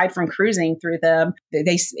things aside from cruising through them.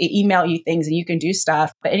 They email you things and you can do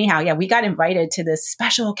stuff. But anyhow, yeah, we got invited to this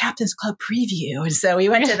special Captain's Club preview. And so we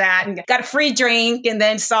went to that and got a free drink and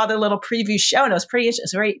then saw the little preview show. And it was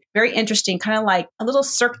very, very interesting, kind of like a little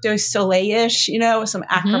Cirque du Soleil-ish, with some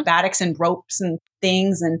acrobatics and ropes and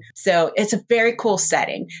things. And so it's a very cool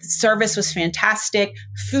setting. Service was fantastic.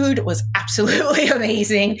 Food was absolutely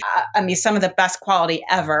amazing. Some of the best quality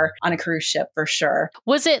ever on a cruise ship for sure.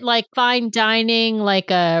 Was it like fine dining,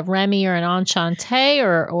 like a Remy or an Enchante,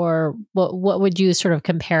 or what would you sort of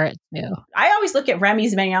compare it to? I always look at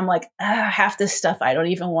Remy's menu. I'm like, half this stuff I don't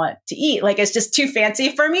even want to eat. Like, it's just too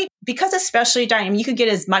fancy for me. Because especially dining, you can get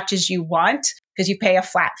as much as you want because you pay a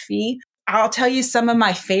flat fee. I'll tell you some of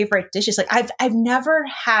my favorite dishes. Like I've never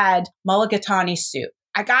had mulligatawny soup.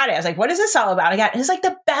 I got it. I was like, what is this all about? It's like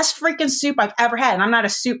the best freaking soup I've ever had. And I'm not a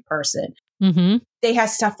soup person. Mm-hmm. They had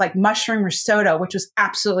stuff like mushroom risotto, which was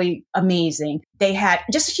absolutely amazing. They had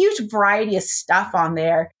just a huge variety of stuff on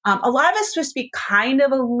there. A lot of it's supposed to be kind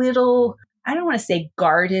of a little, I don't want to say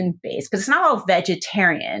garden based because it's not all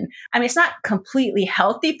vegetarian. It's not completely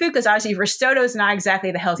healthy food because obviously risotto is not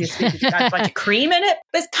exactly the healthiest food. It's got a bunch of cream in it,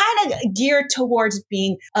 but it's kind of geared towards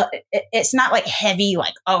being, it's not like heavy,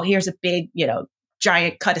 like, oh, here's a big,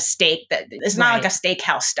 giant cut of steak. That it's not like a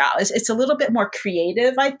steakhouse style. It's a little bit more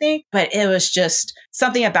creative, I think, but it was just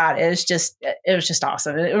something about it. It was just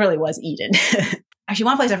awesome. It really was Eden. Actually,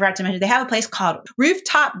 one place I forgot to mention, they have a place called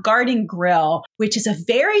Rooftop Garden Grill, which is a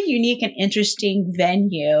very unique and interesting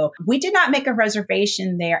venue. We did not make a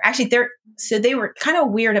reservation there. Actually, they were kind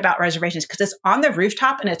of weird about reservations because it's on the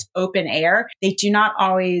rooftop and it's open air. They do not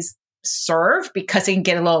always serve because it can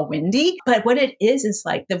get a little windy. But what it is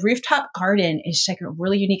like the rooftop garden is like a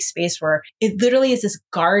really unique space where it literally is this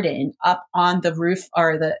garden up on the roof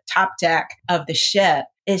or the top deck of the ship.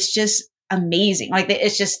 It's just amazing. Like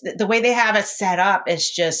it's just the way they have it set up is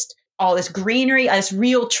just all this greenery, this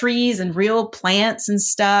real trees and real plants and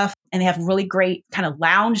stuff. And they have really great kind of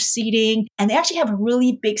lounge seating. And they actually have a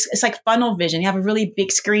really big, it's like funnel vision. You have a really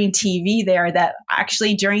big screen TV there that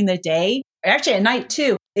actually during the day, actually at night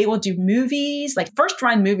too, they will do movies, like first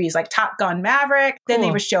run movies like Top Gun Maverick. Then they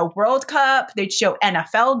would show World Cup. They'd show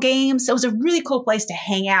NFL games. So it was a really cool place to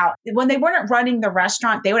hang out. When they weren't running the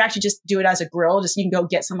restaurant, they would actually just do it as a grill. Just you can go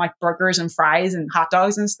get some like burgers and fries and hot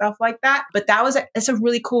dogs and stuff like that. But it's a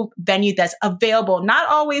really cool venue that's available, not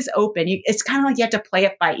always open. It's kind of like you have to play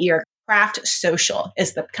it by ear. Craft Social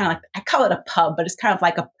is the kind of like, I call it a pub, but it's kind of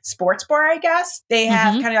like a sports bar, I guess. They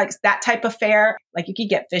have kind of like that type of fare. Like you can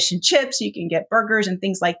get fish and chips, you can get burgers and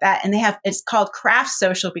things like that. And it's called Craft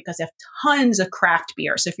Social because they have tons of craft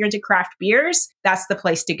beer. So if you're into craft beers, that's the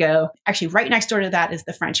place to go. Actually, right next door to that is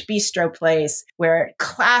the French Bistro place where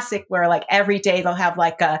like every day they'll have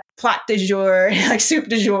like a plat du jour, like soup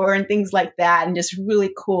du jour and things like that. And just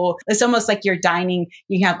really cool. It's almost like you're dining.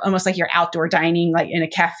 You have almost like your outdoor dining, like in a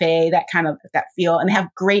cafe, that feel. And they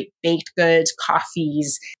have great baked goods,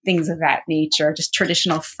 coffees, things of that nature, just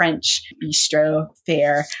traditional French bistro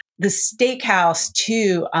fare. The steakhouse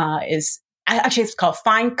too it's called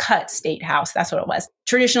Fine Cut Steakhouse. That's what it was.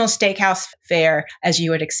 Traditional steakhouse fare as you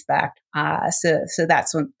would expect. So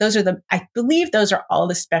that's one. I believe those are all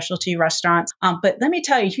the specialty restaurants. But let me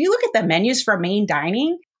tell you, if you look at the menus for main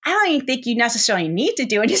dining, I don't even think you necessarily need to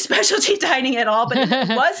do any specialty dining at all, but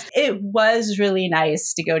it was really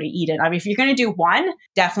nice to go to Eden. If you're going to do one,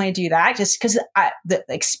 definitely do that just because the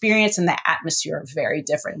experience and the atmosphere are very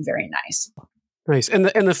different and very nice. Nice. And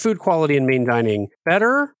the food quality in main dining,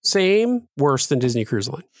 better, same, worse than Disney Cruise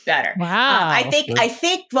Line? Better. Wow. I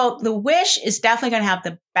think, well, the Wish is definitely going to have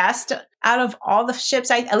the best out of all the ships.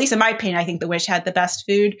 At least in my opinion, I think the Wish had the best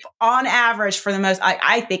food on average for the most.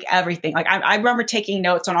 I think everything. Like I remember taking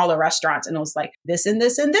notes on all the restaurants, and it was like this and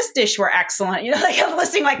this and this dish were excellent. Like I'm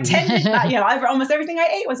listing like 10. Almost everything I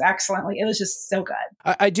ate was excellent. Like it was just so good.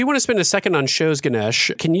 I do want to spend a second on shows,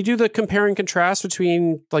 Ganesh. Can you do the compare and contrast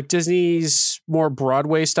between like Disney's more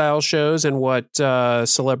Broadway style shows and what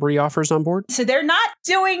Celebrity offers on board? So they're not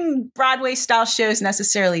doing Broadway style shows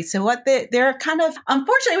necessarily. So what they're kind of,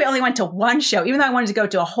 unfortunately, we only went to one show, even though I wanted to go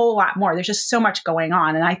to a whole lot more. There's just so much going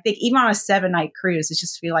on. And I think even on a 7-night cruise, it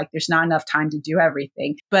just feel like there's not enough time to do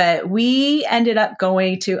everything. But we ended up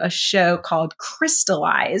going to a show called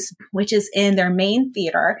Crystallize, which is in their main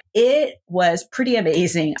theater. It was pretty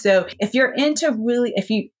amazing. So if you're into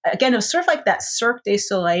again, it was sort of like that Cirque du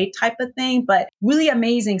Soleil type of thing, but really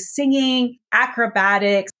amazing singing,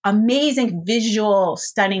 acrobatics, amazing visual,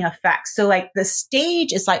 stunning effects. So like the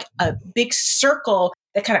stage is like a big circle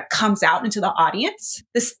that kind of comes out into the audience.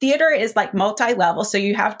 This theater is like multi-level, so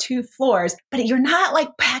you have 2 floors, but you're not like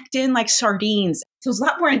packed in like sardines. So it's a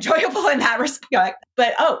lot more enjoyable in that respect.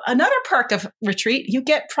 But another perk of Retreat, you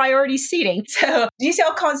get priority seating. So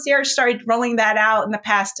DCL Concierge started rolling that out in the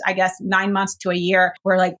past, I guess, 9 months to a year,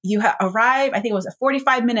 where like you arrive, I think it was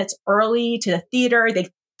 45 minutes early to the theater. They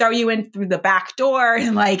throw you in through the back door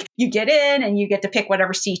and like you get in and you get to pick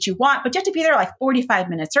whatever seat you want, but you have to be there like 45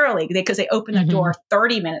 minutes early because they open the door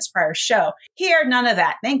 30 minutes prior to show. Here, none of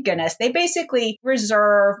that. Thank goodness. They basically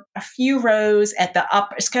reserve a few rows at the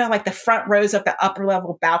upper, it's kind of like the front rows of the upper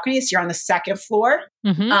level balconies. You're on the 2nd floor,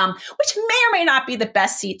 which may or may not be the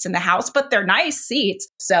best seats in the house, but they're nice seats.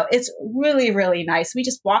 So it's really, really nice. We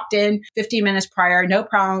just walked in 15 minutes prior, no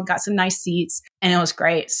problem, got some nice seats, and it was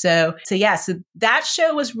great. So that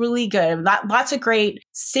show was really good. Lots of great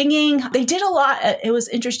singing. They did a lot. It was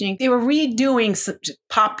interesting. They were redoing some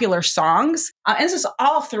popular songs. And this is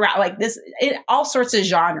all throughout, like this, all sorts of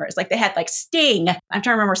genres. Like they had like Sting. I'm trying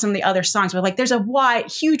to remember some of the other songs, but like there's a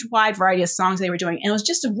huge wide variety of songs they were doing. And it was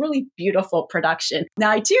just a really beautiful production.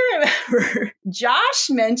 Now I do remember Josh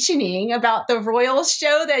mentioning about the Royals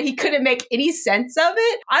show that he couldn't make any sense of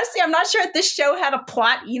it. Honestly, I'm not sure if this show had a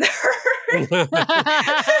plot either. But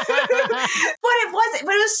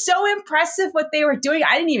it was so impressive what they were doing.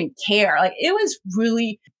 I didn't even care. Like it was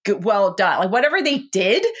really good, well done. Like whatever they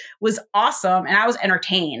did was awesome, and I was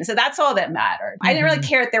entertained. So that's all that mattered. I didn't really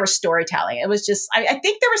care if there was storytelling. It was just, I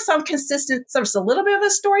think there was some consistent, there was a little bit of a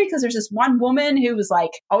story because there's this one woman who was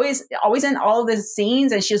like always in all of the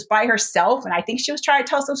scenes, and she was by herself, and I think she was trying to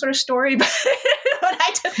tell some sort of story, but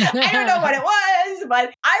I don't know what it was,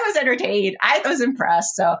 but I was entertained. I was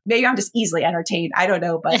impressed. So maybe I'm just easily entertained. I don't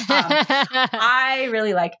know, but I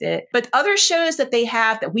really liked it. But other shows that they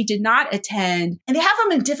have that we did not attend, and they have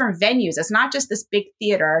them in different venues. It's not just this big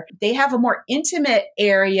theater. They have a more intimate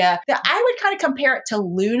area that I would kind of compare it to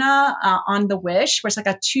Luna on the Wish, where it's like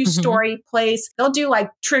a 2-story place. They'll do like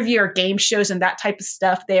trivia or game shows and that type of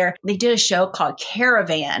stuff there. They did a show called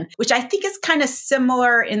Caravan, which I think is kind of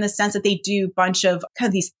similar in the sense that they do a bunch of kind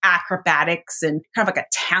of these acrobatics and kind of like a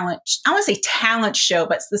talent, I want to say talent show,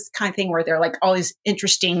 but it's this kind of thing where they're like all these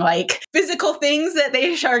interesting like physical things that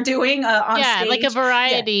they are doing on stage. Yeah, like a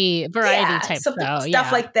variety type show.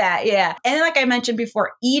 Stuff like that. Yeah. And then, like I mentioned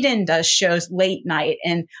before, Eden does shows late night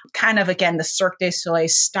and kind of, again, the Cirque du Soleil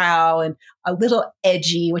style and a little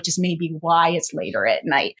edgy, which is maybe why it's later at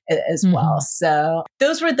night as well. So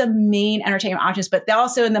those were the main entertainment options. But they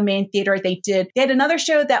also in the main theater, they had another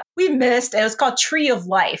show that we missed. It was called Tree of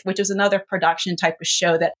Life, which was another production type of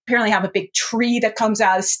show that apparently have a big tree that comes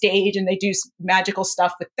out of the stage, and they do magical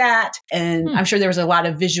stuff with that. And I'm sure there was a lot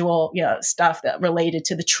of visual, stuff that related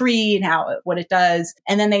to the tree and what it does.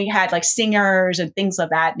 And then they had like singers and things of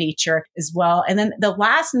that nature as well. And then the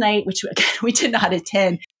last night, which again, we did not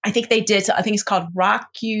attend, I think they did. So I think it's called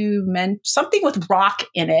something with rock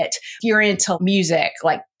in it. If you're into music,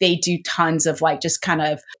 like they do tons of like just kind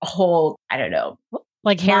of a whole, I don't know,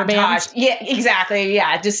 like hair bands. Yeah, exactly.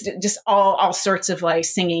 Yeah. Just all sorts of like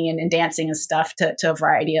singing and dancing and stuff to a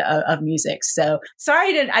variety of music. So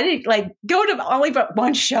sorry, I didn't like go to only but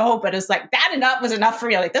one show, but it's like that was enough for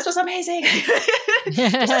me. Like this was amazing.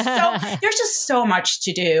 There's just so much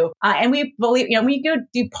to do. And we believe, when you go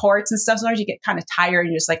do ports and stuff, sometimes you get kind of tired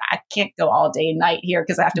and you're just like, I can't go all day and night here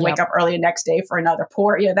because I have to wake up early the next day for another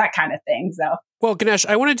port, that kind of thing. So. Well, Ganesh,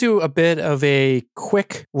 I want to do a bit of a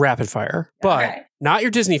quick rapid fire, but not your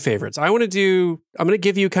Disney favorites. I'm going to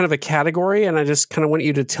give you kind of a category, and I just kind of want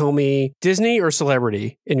you to tell me Disney or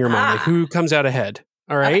celebrity in your mind, like who comes out ahead.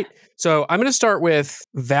 All right. Okay. So I'm going to start with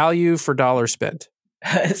value for dollar spent.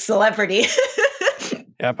 Celebrity.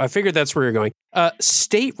 Yep. I figured that's where you're going.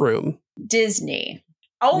 Stateroom. Disney.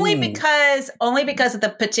 Only because of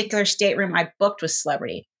the particular stateroom I booked with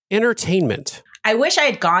celebrity. Entertainment. I wish I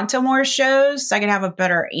had gone to more shows so I could have a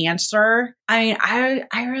better answer. I mean,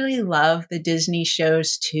 I really love the Disney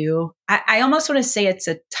shows too. I almost want to say it's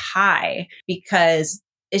a tie because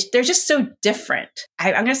they're just so different.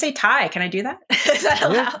 I'm going to say tie. Can I do that? Is that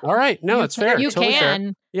allowed? Yeah. All right. No, it's fair. You totally can.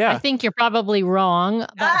 Fair. Yeah. I think you're probably wrong.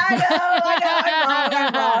 But...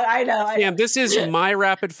 I know. Damn, this is my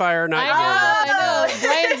rapid fire, not your rapid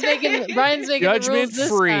fire. Brian's making judgment the rules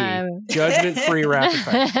free. This time. Judgment free rapid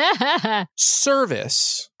fire.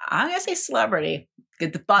 Service. I'm going to say celebrity.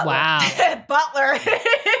 The butler. Wow. butler.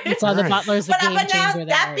 So the butler's the game changer now, there.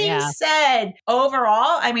 that being said,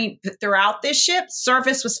 overall, I mean, throughout this ship,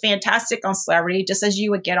 service was fantastic on Celebrity, just as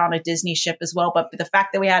you would get on a Disney ship as well. But the fact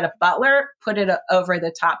that we had a butler put it over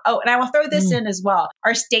the top. Oh, and I will throw this in as well.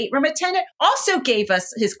 Our stateroom attendant also gave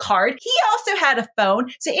us his card. He also had a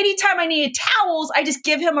phone. So anytime I needed towels, I just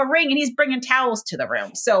give him a ring and he's bringing towels to the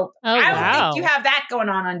room. So I don't think you have that going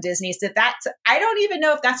on Disney. So I don't even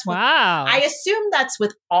know if that's I assume that's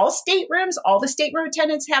with all staterooms. All the stateroom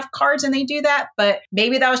attendants have cards and they do that, but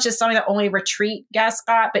maybe that was just something that only retreat guests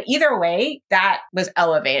got. But either way, that was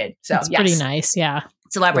elevated. So it's pretty nice. Yeah.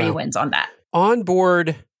 Celebrity wins on that.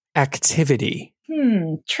 Onboard activity.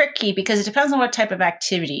 Tricky because it depends on what type of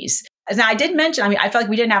activities. Now I did mention, I mean, I felt like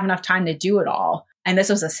we didn't have enough time to do it all. And this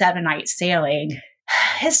was a 7-night sailing.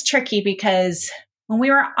 It's tricky because when we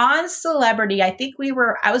were on Celebrity, I think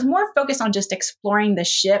I was more focused on just exploring the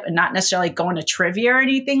ship and not necessarily going to trivia or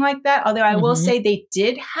anything like that. Although I will say they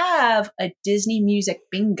did have a Disney music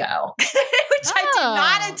bingo, which I did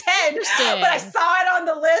not attend, but I saw it on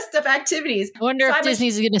the list of activities. I wonder if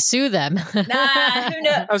Disney's going to sue them. Who knows?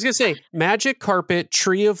 I was going to say magic carpet,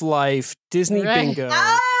 tree of life, Disney bingo,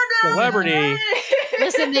 Celebrity.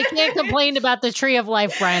 Listen, they can't complain about the tree of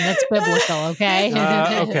life, Brian. That's biblical, okay?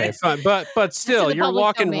 Okay, fine. But still, you're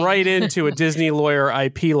walking right into a Disney lawyer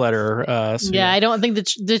IP letter. I don't think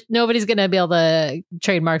that nobody's going to be able to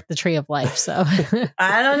trademark the tree of life. So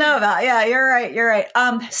I don't know about. Yeah, you're right.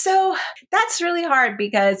 So that's really hard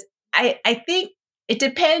because I think it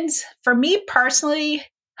depends. For me personally,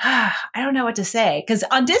 I don't know what to say because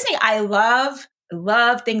on Disney, I love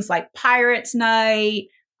things like Pirates Night.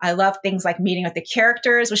 I love things like meeting with the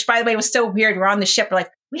characters, which, by the way, was so weird. We're on the ship. We're like,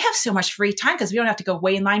 we have so much free time because we don't have to go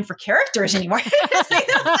wait in line for characters anymore. Every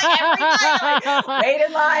time, wait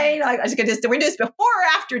in line. Like, we do this before or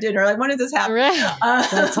after dinner. Like, when does this happen? Right.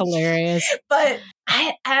 That's hilarious. But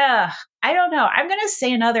I don't know. I'm going to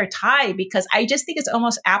say another tie because I just think it's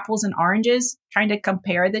almost apples and oranges trying to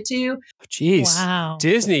compare the two. Jeez. Wow.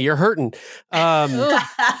 Disney, you're hurting. Hurting.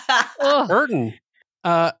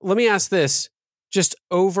 Let me ask this. Just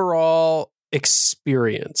overall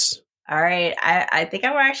experience. All right. I think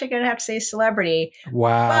I'm actually going to have to say Celebrity.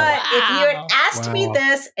 Wow. But if you had asked me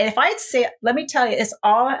this, and if I'd say, let me tell you, it's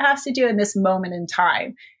all it has to do in this moment in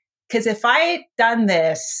time. Because if I had done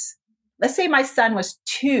this, let's say my son was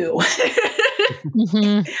 2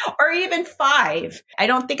 or even 5, I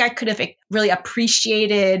don't think I could have really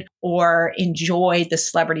appreciated or enjoyed the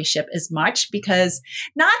Celebrity ship as much because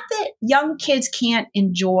not that young kids can't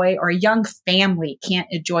enjoy or a young family can't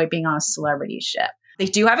enjoy being on a Celebrity ship. They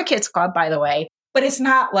do have a kids club, by the way, but it's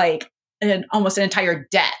not like almost an entire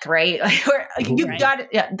deck, right? Got it.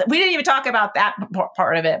 Yeah, we didn't even talk about that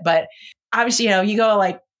part of it, but obviously, you go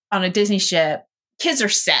like on a Disney ship, kids are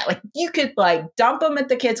set. Like you could like dump them at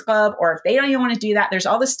the kids club, or if they don't even want to do that, there's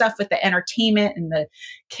all this stuff with the entertainment and the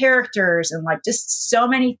characters and like just so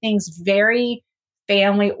many things, very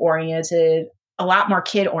family oriented, a lot more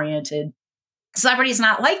kid oriented. Celebrity is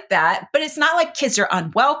not like that, but it's not like kids are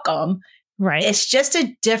unwelcome. Right. It's just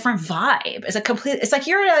a different vibe. It's like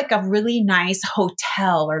you're like a really nice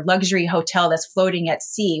hotel or luxury hotel that's floating at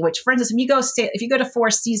sea, which for instance, if you go to Four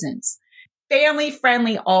Seasons, family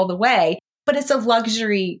friendly all the way, but it's a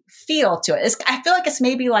luxury feel to it. I feel like it's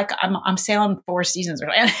maybe like I'm sailing Four Seasons or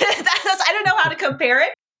something. I don't know how to compare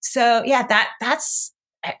it. So yeah, that's,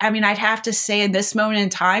 I mean, I'd have to say in this moment in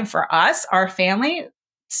time for us, our family,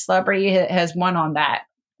 Celebrity has won on that.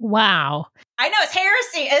 Wow. I know it's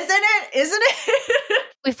heresy, isn't it?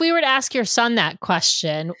 If we were to ask your son that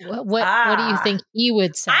question, what do you think he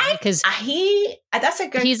would say? Because that's a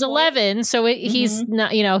good. He's point. 11, so he's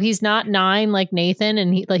not. He's not 9 like Nathan,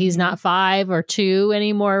 and he's not 5 or 2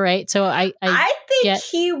 anymore, right? So I think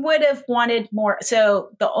he would have wanted more. So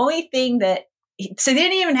the only thing that. So they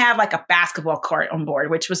didn't even have like a basketball court on board,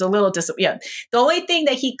 which was a little The only thing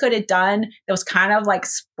that he could have done that was kind of like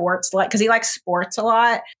sports, like because he likes sports a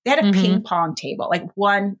lot. They had a ping pong table, like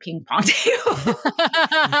one ping pong table, and every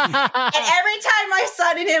time my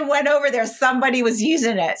son and him went over there, somebody was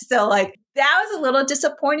using it. So like that was a little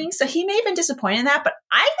disappointing. So he may have been disappointed in that, but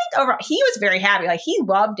I think overall he was very happy. Like he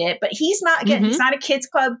loved it, but he's not he's not a kids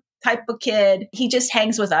club type of kid. He just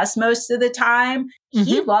hangs with us most of the time.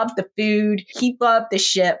 He loved the food. He loved the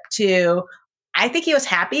ship too. I think he was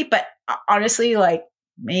happy, but honestly, like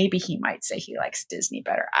maybe he might say he likes Disney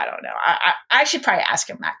better. I don't know. I should probably ask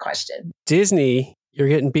him that question. Disney, you're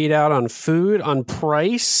getting beat out on food, on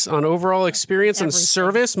price, on overall experience, and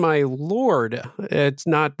service. My Lord, it's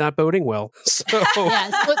not boding well. So.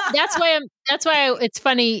 Yeah, so that's why it's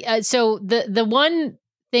funny. So the one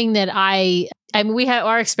thing that I I mean, we had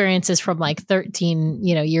our experiences from like 13,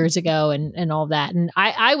 years ago and all that. And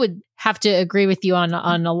I would have to agree with you on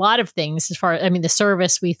a lot of things as far as, I mean, the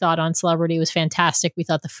service we thought on Celebrity was fantastic. We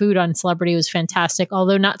thought the food on Celebrity was fantastic,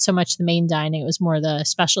 although not so much the main dining. It was more the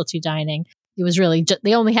specialty dining. It was really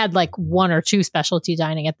they only had like one or two specialty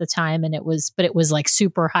dining at the time. And it was like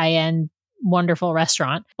super high end, wonderful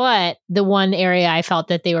restaurant. But the one area I felt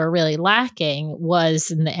that they were really lacking was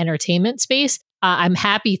in the entertainment space. I'm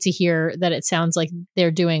happy to hear that it sounds like they're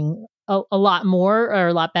doing a lot more or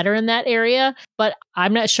a lot better in that area, but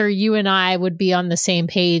I'm not sure you and I would be on the same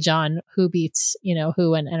page on who beats,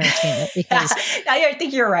 who in entertainment, because I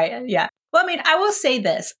think you're right. Yeah. Well, I mean, I will say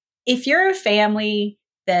this. If you're a family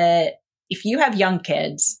if you have young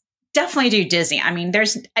kids, definitely do Disney. I mean,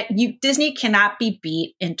 Disney cannot be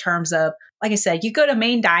beat in terms of, like I said, you go to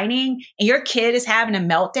main dining and your kid is having a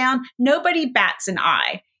meltdown, nobody bats an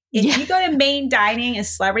eye. If you go to main dining and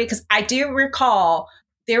Celebrity, because I do recall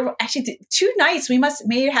there were actually 2 nights we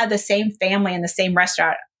maybe had the same family in the same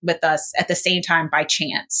restaurant with us at the same time by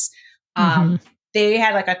chance. They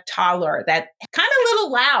had like a toddler that kind of a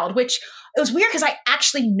little loud, which it was weird because I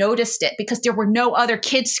actually noticed it because there were no other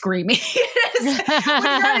kids screaming. When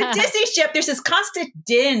you're on a Disney ship, there's this constant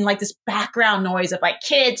din, like this background noise of like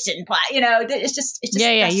kids and it's just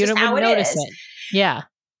you don't notice it. Yeah.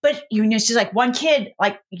 But it's just like one kid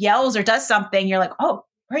like yells or does something, you're like, oh,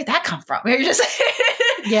 where did that come from? You're just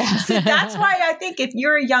So that's why I think if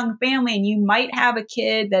you're a young family and you might have a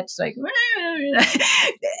kid that's like,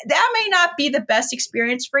 that may not be the best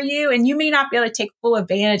experience for you. And you may not be able to take full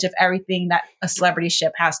advantage of everything that a Celebrity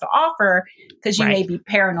ship has to offer because you may be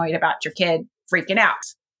paranoid about your kid freaking out.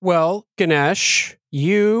 Well, Ganesh,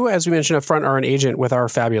 you, as we mentioned up front, are an agent with our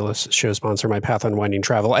fabulous show sponsor, My Path Unwinding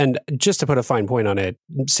Travel. And just to put a fine point on it,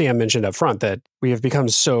 Sam mentioned up front that we have become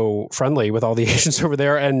so friendly with all the agents over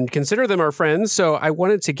there and consider them our friends. So I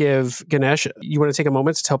wanted to give Ganesh, you want to take a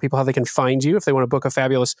moment to tell people how they can find you if they want to book a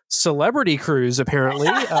fabulous Celebrity cruise, apparently,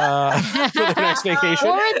 for their next vacation.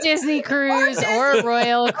 Or a Disney cruise, or a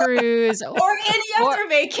Royal cruise. Or any other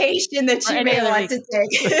vacation that you may want to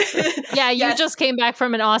take. You just came back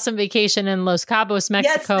from an awesome vacation in Los Cabos,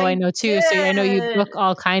 Mexico, yes, I know too. did. So I know you book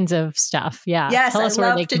all kinds of stuff. Yeah. Yes, tell us I where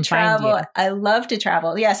love they to can travel. find you. I love to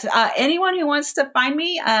travel. Yes. Anyone who wants to find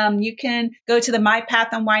me, you can go to the My Path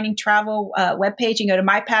Unwinding Travel webpage and go to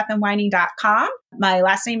mypathunwinding.com. My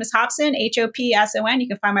last name is Hopson, Hopson. You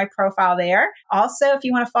can find my profile there. Also, if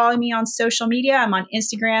you want to follow me on social media, I'm on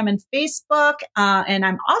Instagram and Facebook, and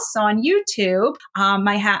I'm also on YouTube.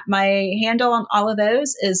 My handle on all of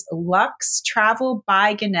those is Lux Travel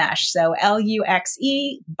by Ganesh. So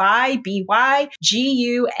LUXE by BYGUNES.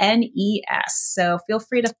 So feel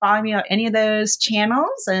free to follow me on any of those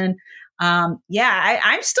channels. And I'm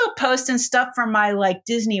still posting stuff from my like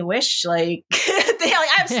Disney Wish thing. I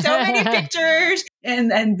have so many pictures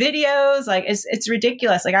and videos. Like it's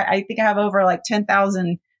ridiculous. Like I think I have over like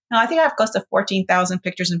 10,000. No, I think I have close to 14,000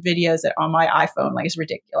 pictures and videos that on my iPhone. Like it's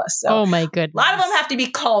ridiculous. So oh my goodness. A lot of them have to be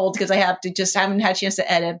culled because I haven't had a chance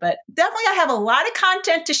to edit. But definitely, I have a lot of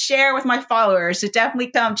content to share with my followers. So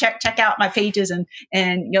definitely come check out my pages and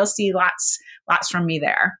you'll see lots from me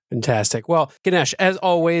there. Fantastic. Well, Ganesh, as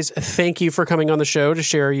always, thank you for coming on the show to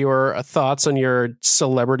share your thoughts on your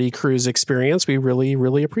Celebrity cruise experience. We really,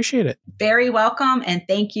 really appreciate it. Very welcome. And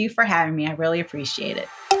thank you for having me. I really appreciate it.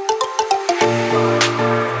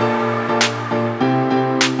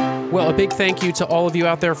 Well, a big thank you to all of you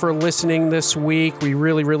out there for listening this week. We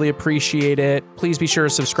really, really appreciate it. Please be sure to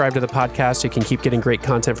subscribe to the podcast so you can keep getting great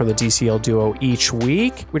content from the DCL duo each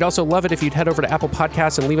week. We'd also love it if you'd head over to Apple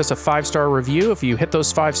Podcasts and leave us a 5-star review. If you hit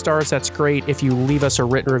those 5 stars, that's great. If you leave us a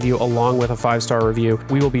written review along with a 5-star review,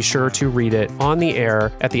 we will be sure to read it on the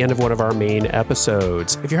air at the end of one of our main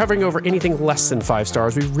episodes. If you're hovering over anything less than 5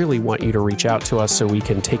 stars, we really want you to reach out to us so we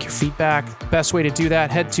can take your feedback. Best way to do that,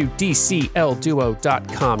 head to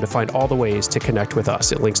DCLduo.com to find all the ways to connect with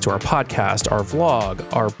us. It links to our podcast, our vlog,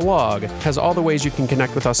 our blog, has all the ways you can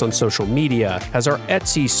connect with us on social media, has our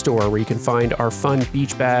Etsy store where you can find our fun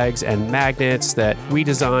beach bags and magnets that we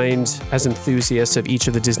designed as enthusiasts of each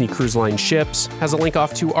of the Disney Cruise Line ships, has a link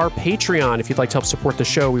off to our Patreon if you'd like to help support the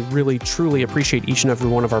show. We really, truly appreciate each and every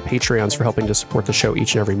one of our Patreons for helping to support the show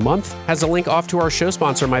each and every month, has a link off to our show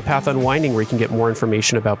sponsor, My Path Unwinding, where you can get more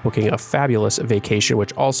information about booking a fabulous vacation,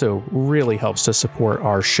 which also really helps to support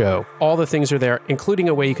our show. Duo. All the things are there, including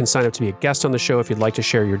a way you can sign up to be a guest on the show if you'd like to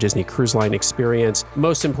share your Disney Cruise Line experience.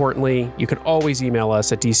 Most importantly, you can always email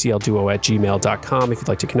us at dclduo@gmail.com if you'd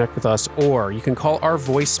like to connect with us, or you can call our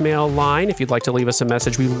voicemail line if you'd like to leave us a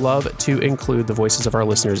message. We love to include the voices of our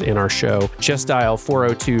listeners in our show. Just dial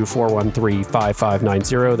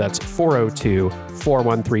 402-413-5590. That's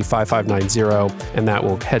 402-413-5590, and that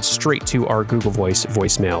will head straight to our Google Voice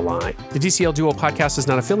voicemail line. The DCL Duo podcast is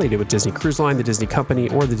not affiliated with Disney Cruise Line, the Disney Company,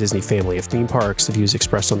 or the Disney family of theme parks. The views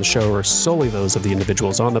expressed on the show are solely those of the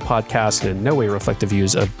individuals on the podcast and in no way reflect the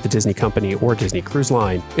views of the Disney Company or Disney Cruise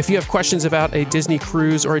Line. If you have questions about a Disney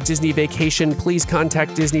cruise or a Disney vacation, please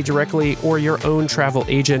contact Disney directly or your own travel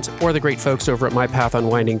agent or the great folks over at My Path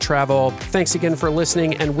Unwinding Travel. Thanks again for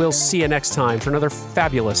listening, and we'll see you next time for another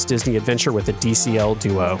fabulous Disney adventure with the DCL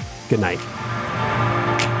Duo. Good night.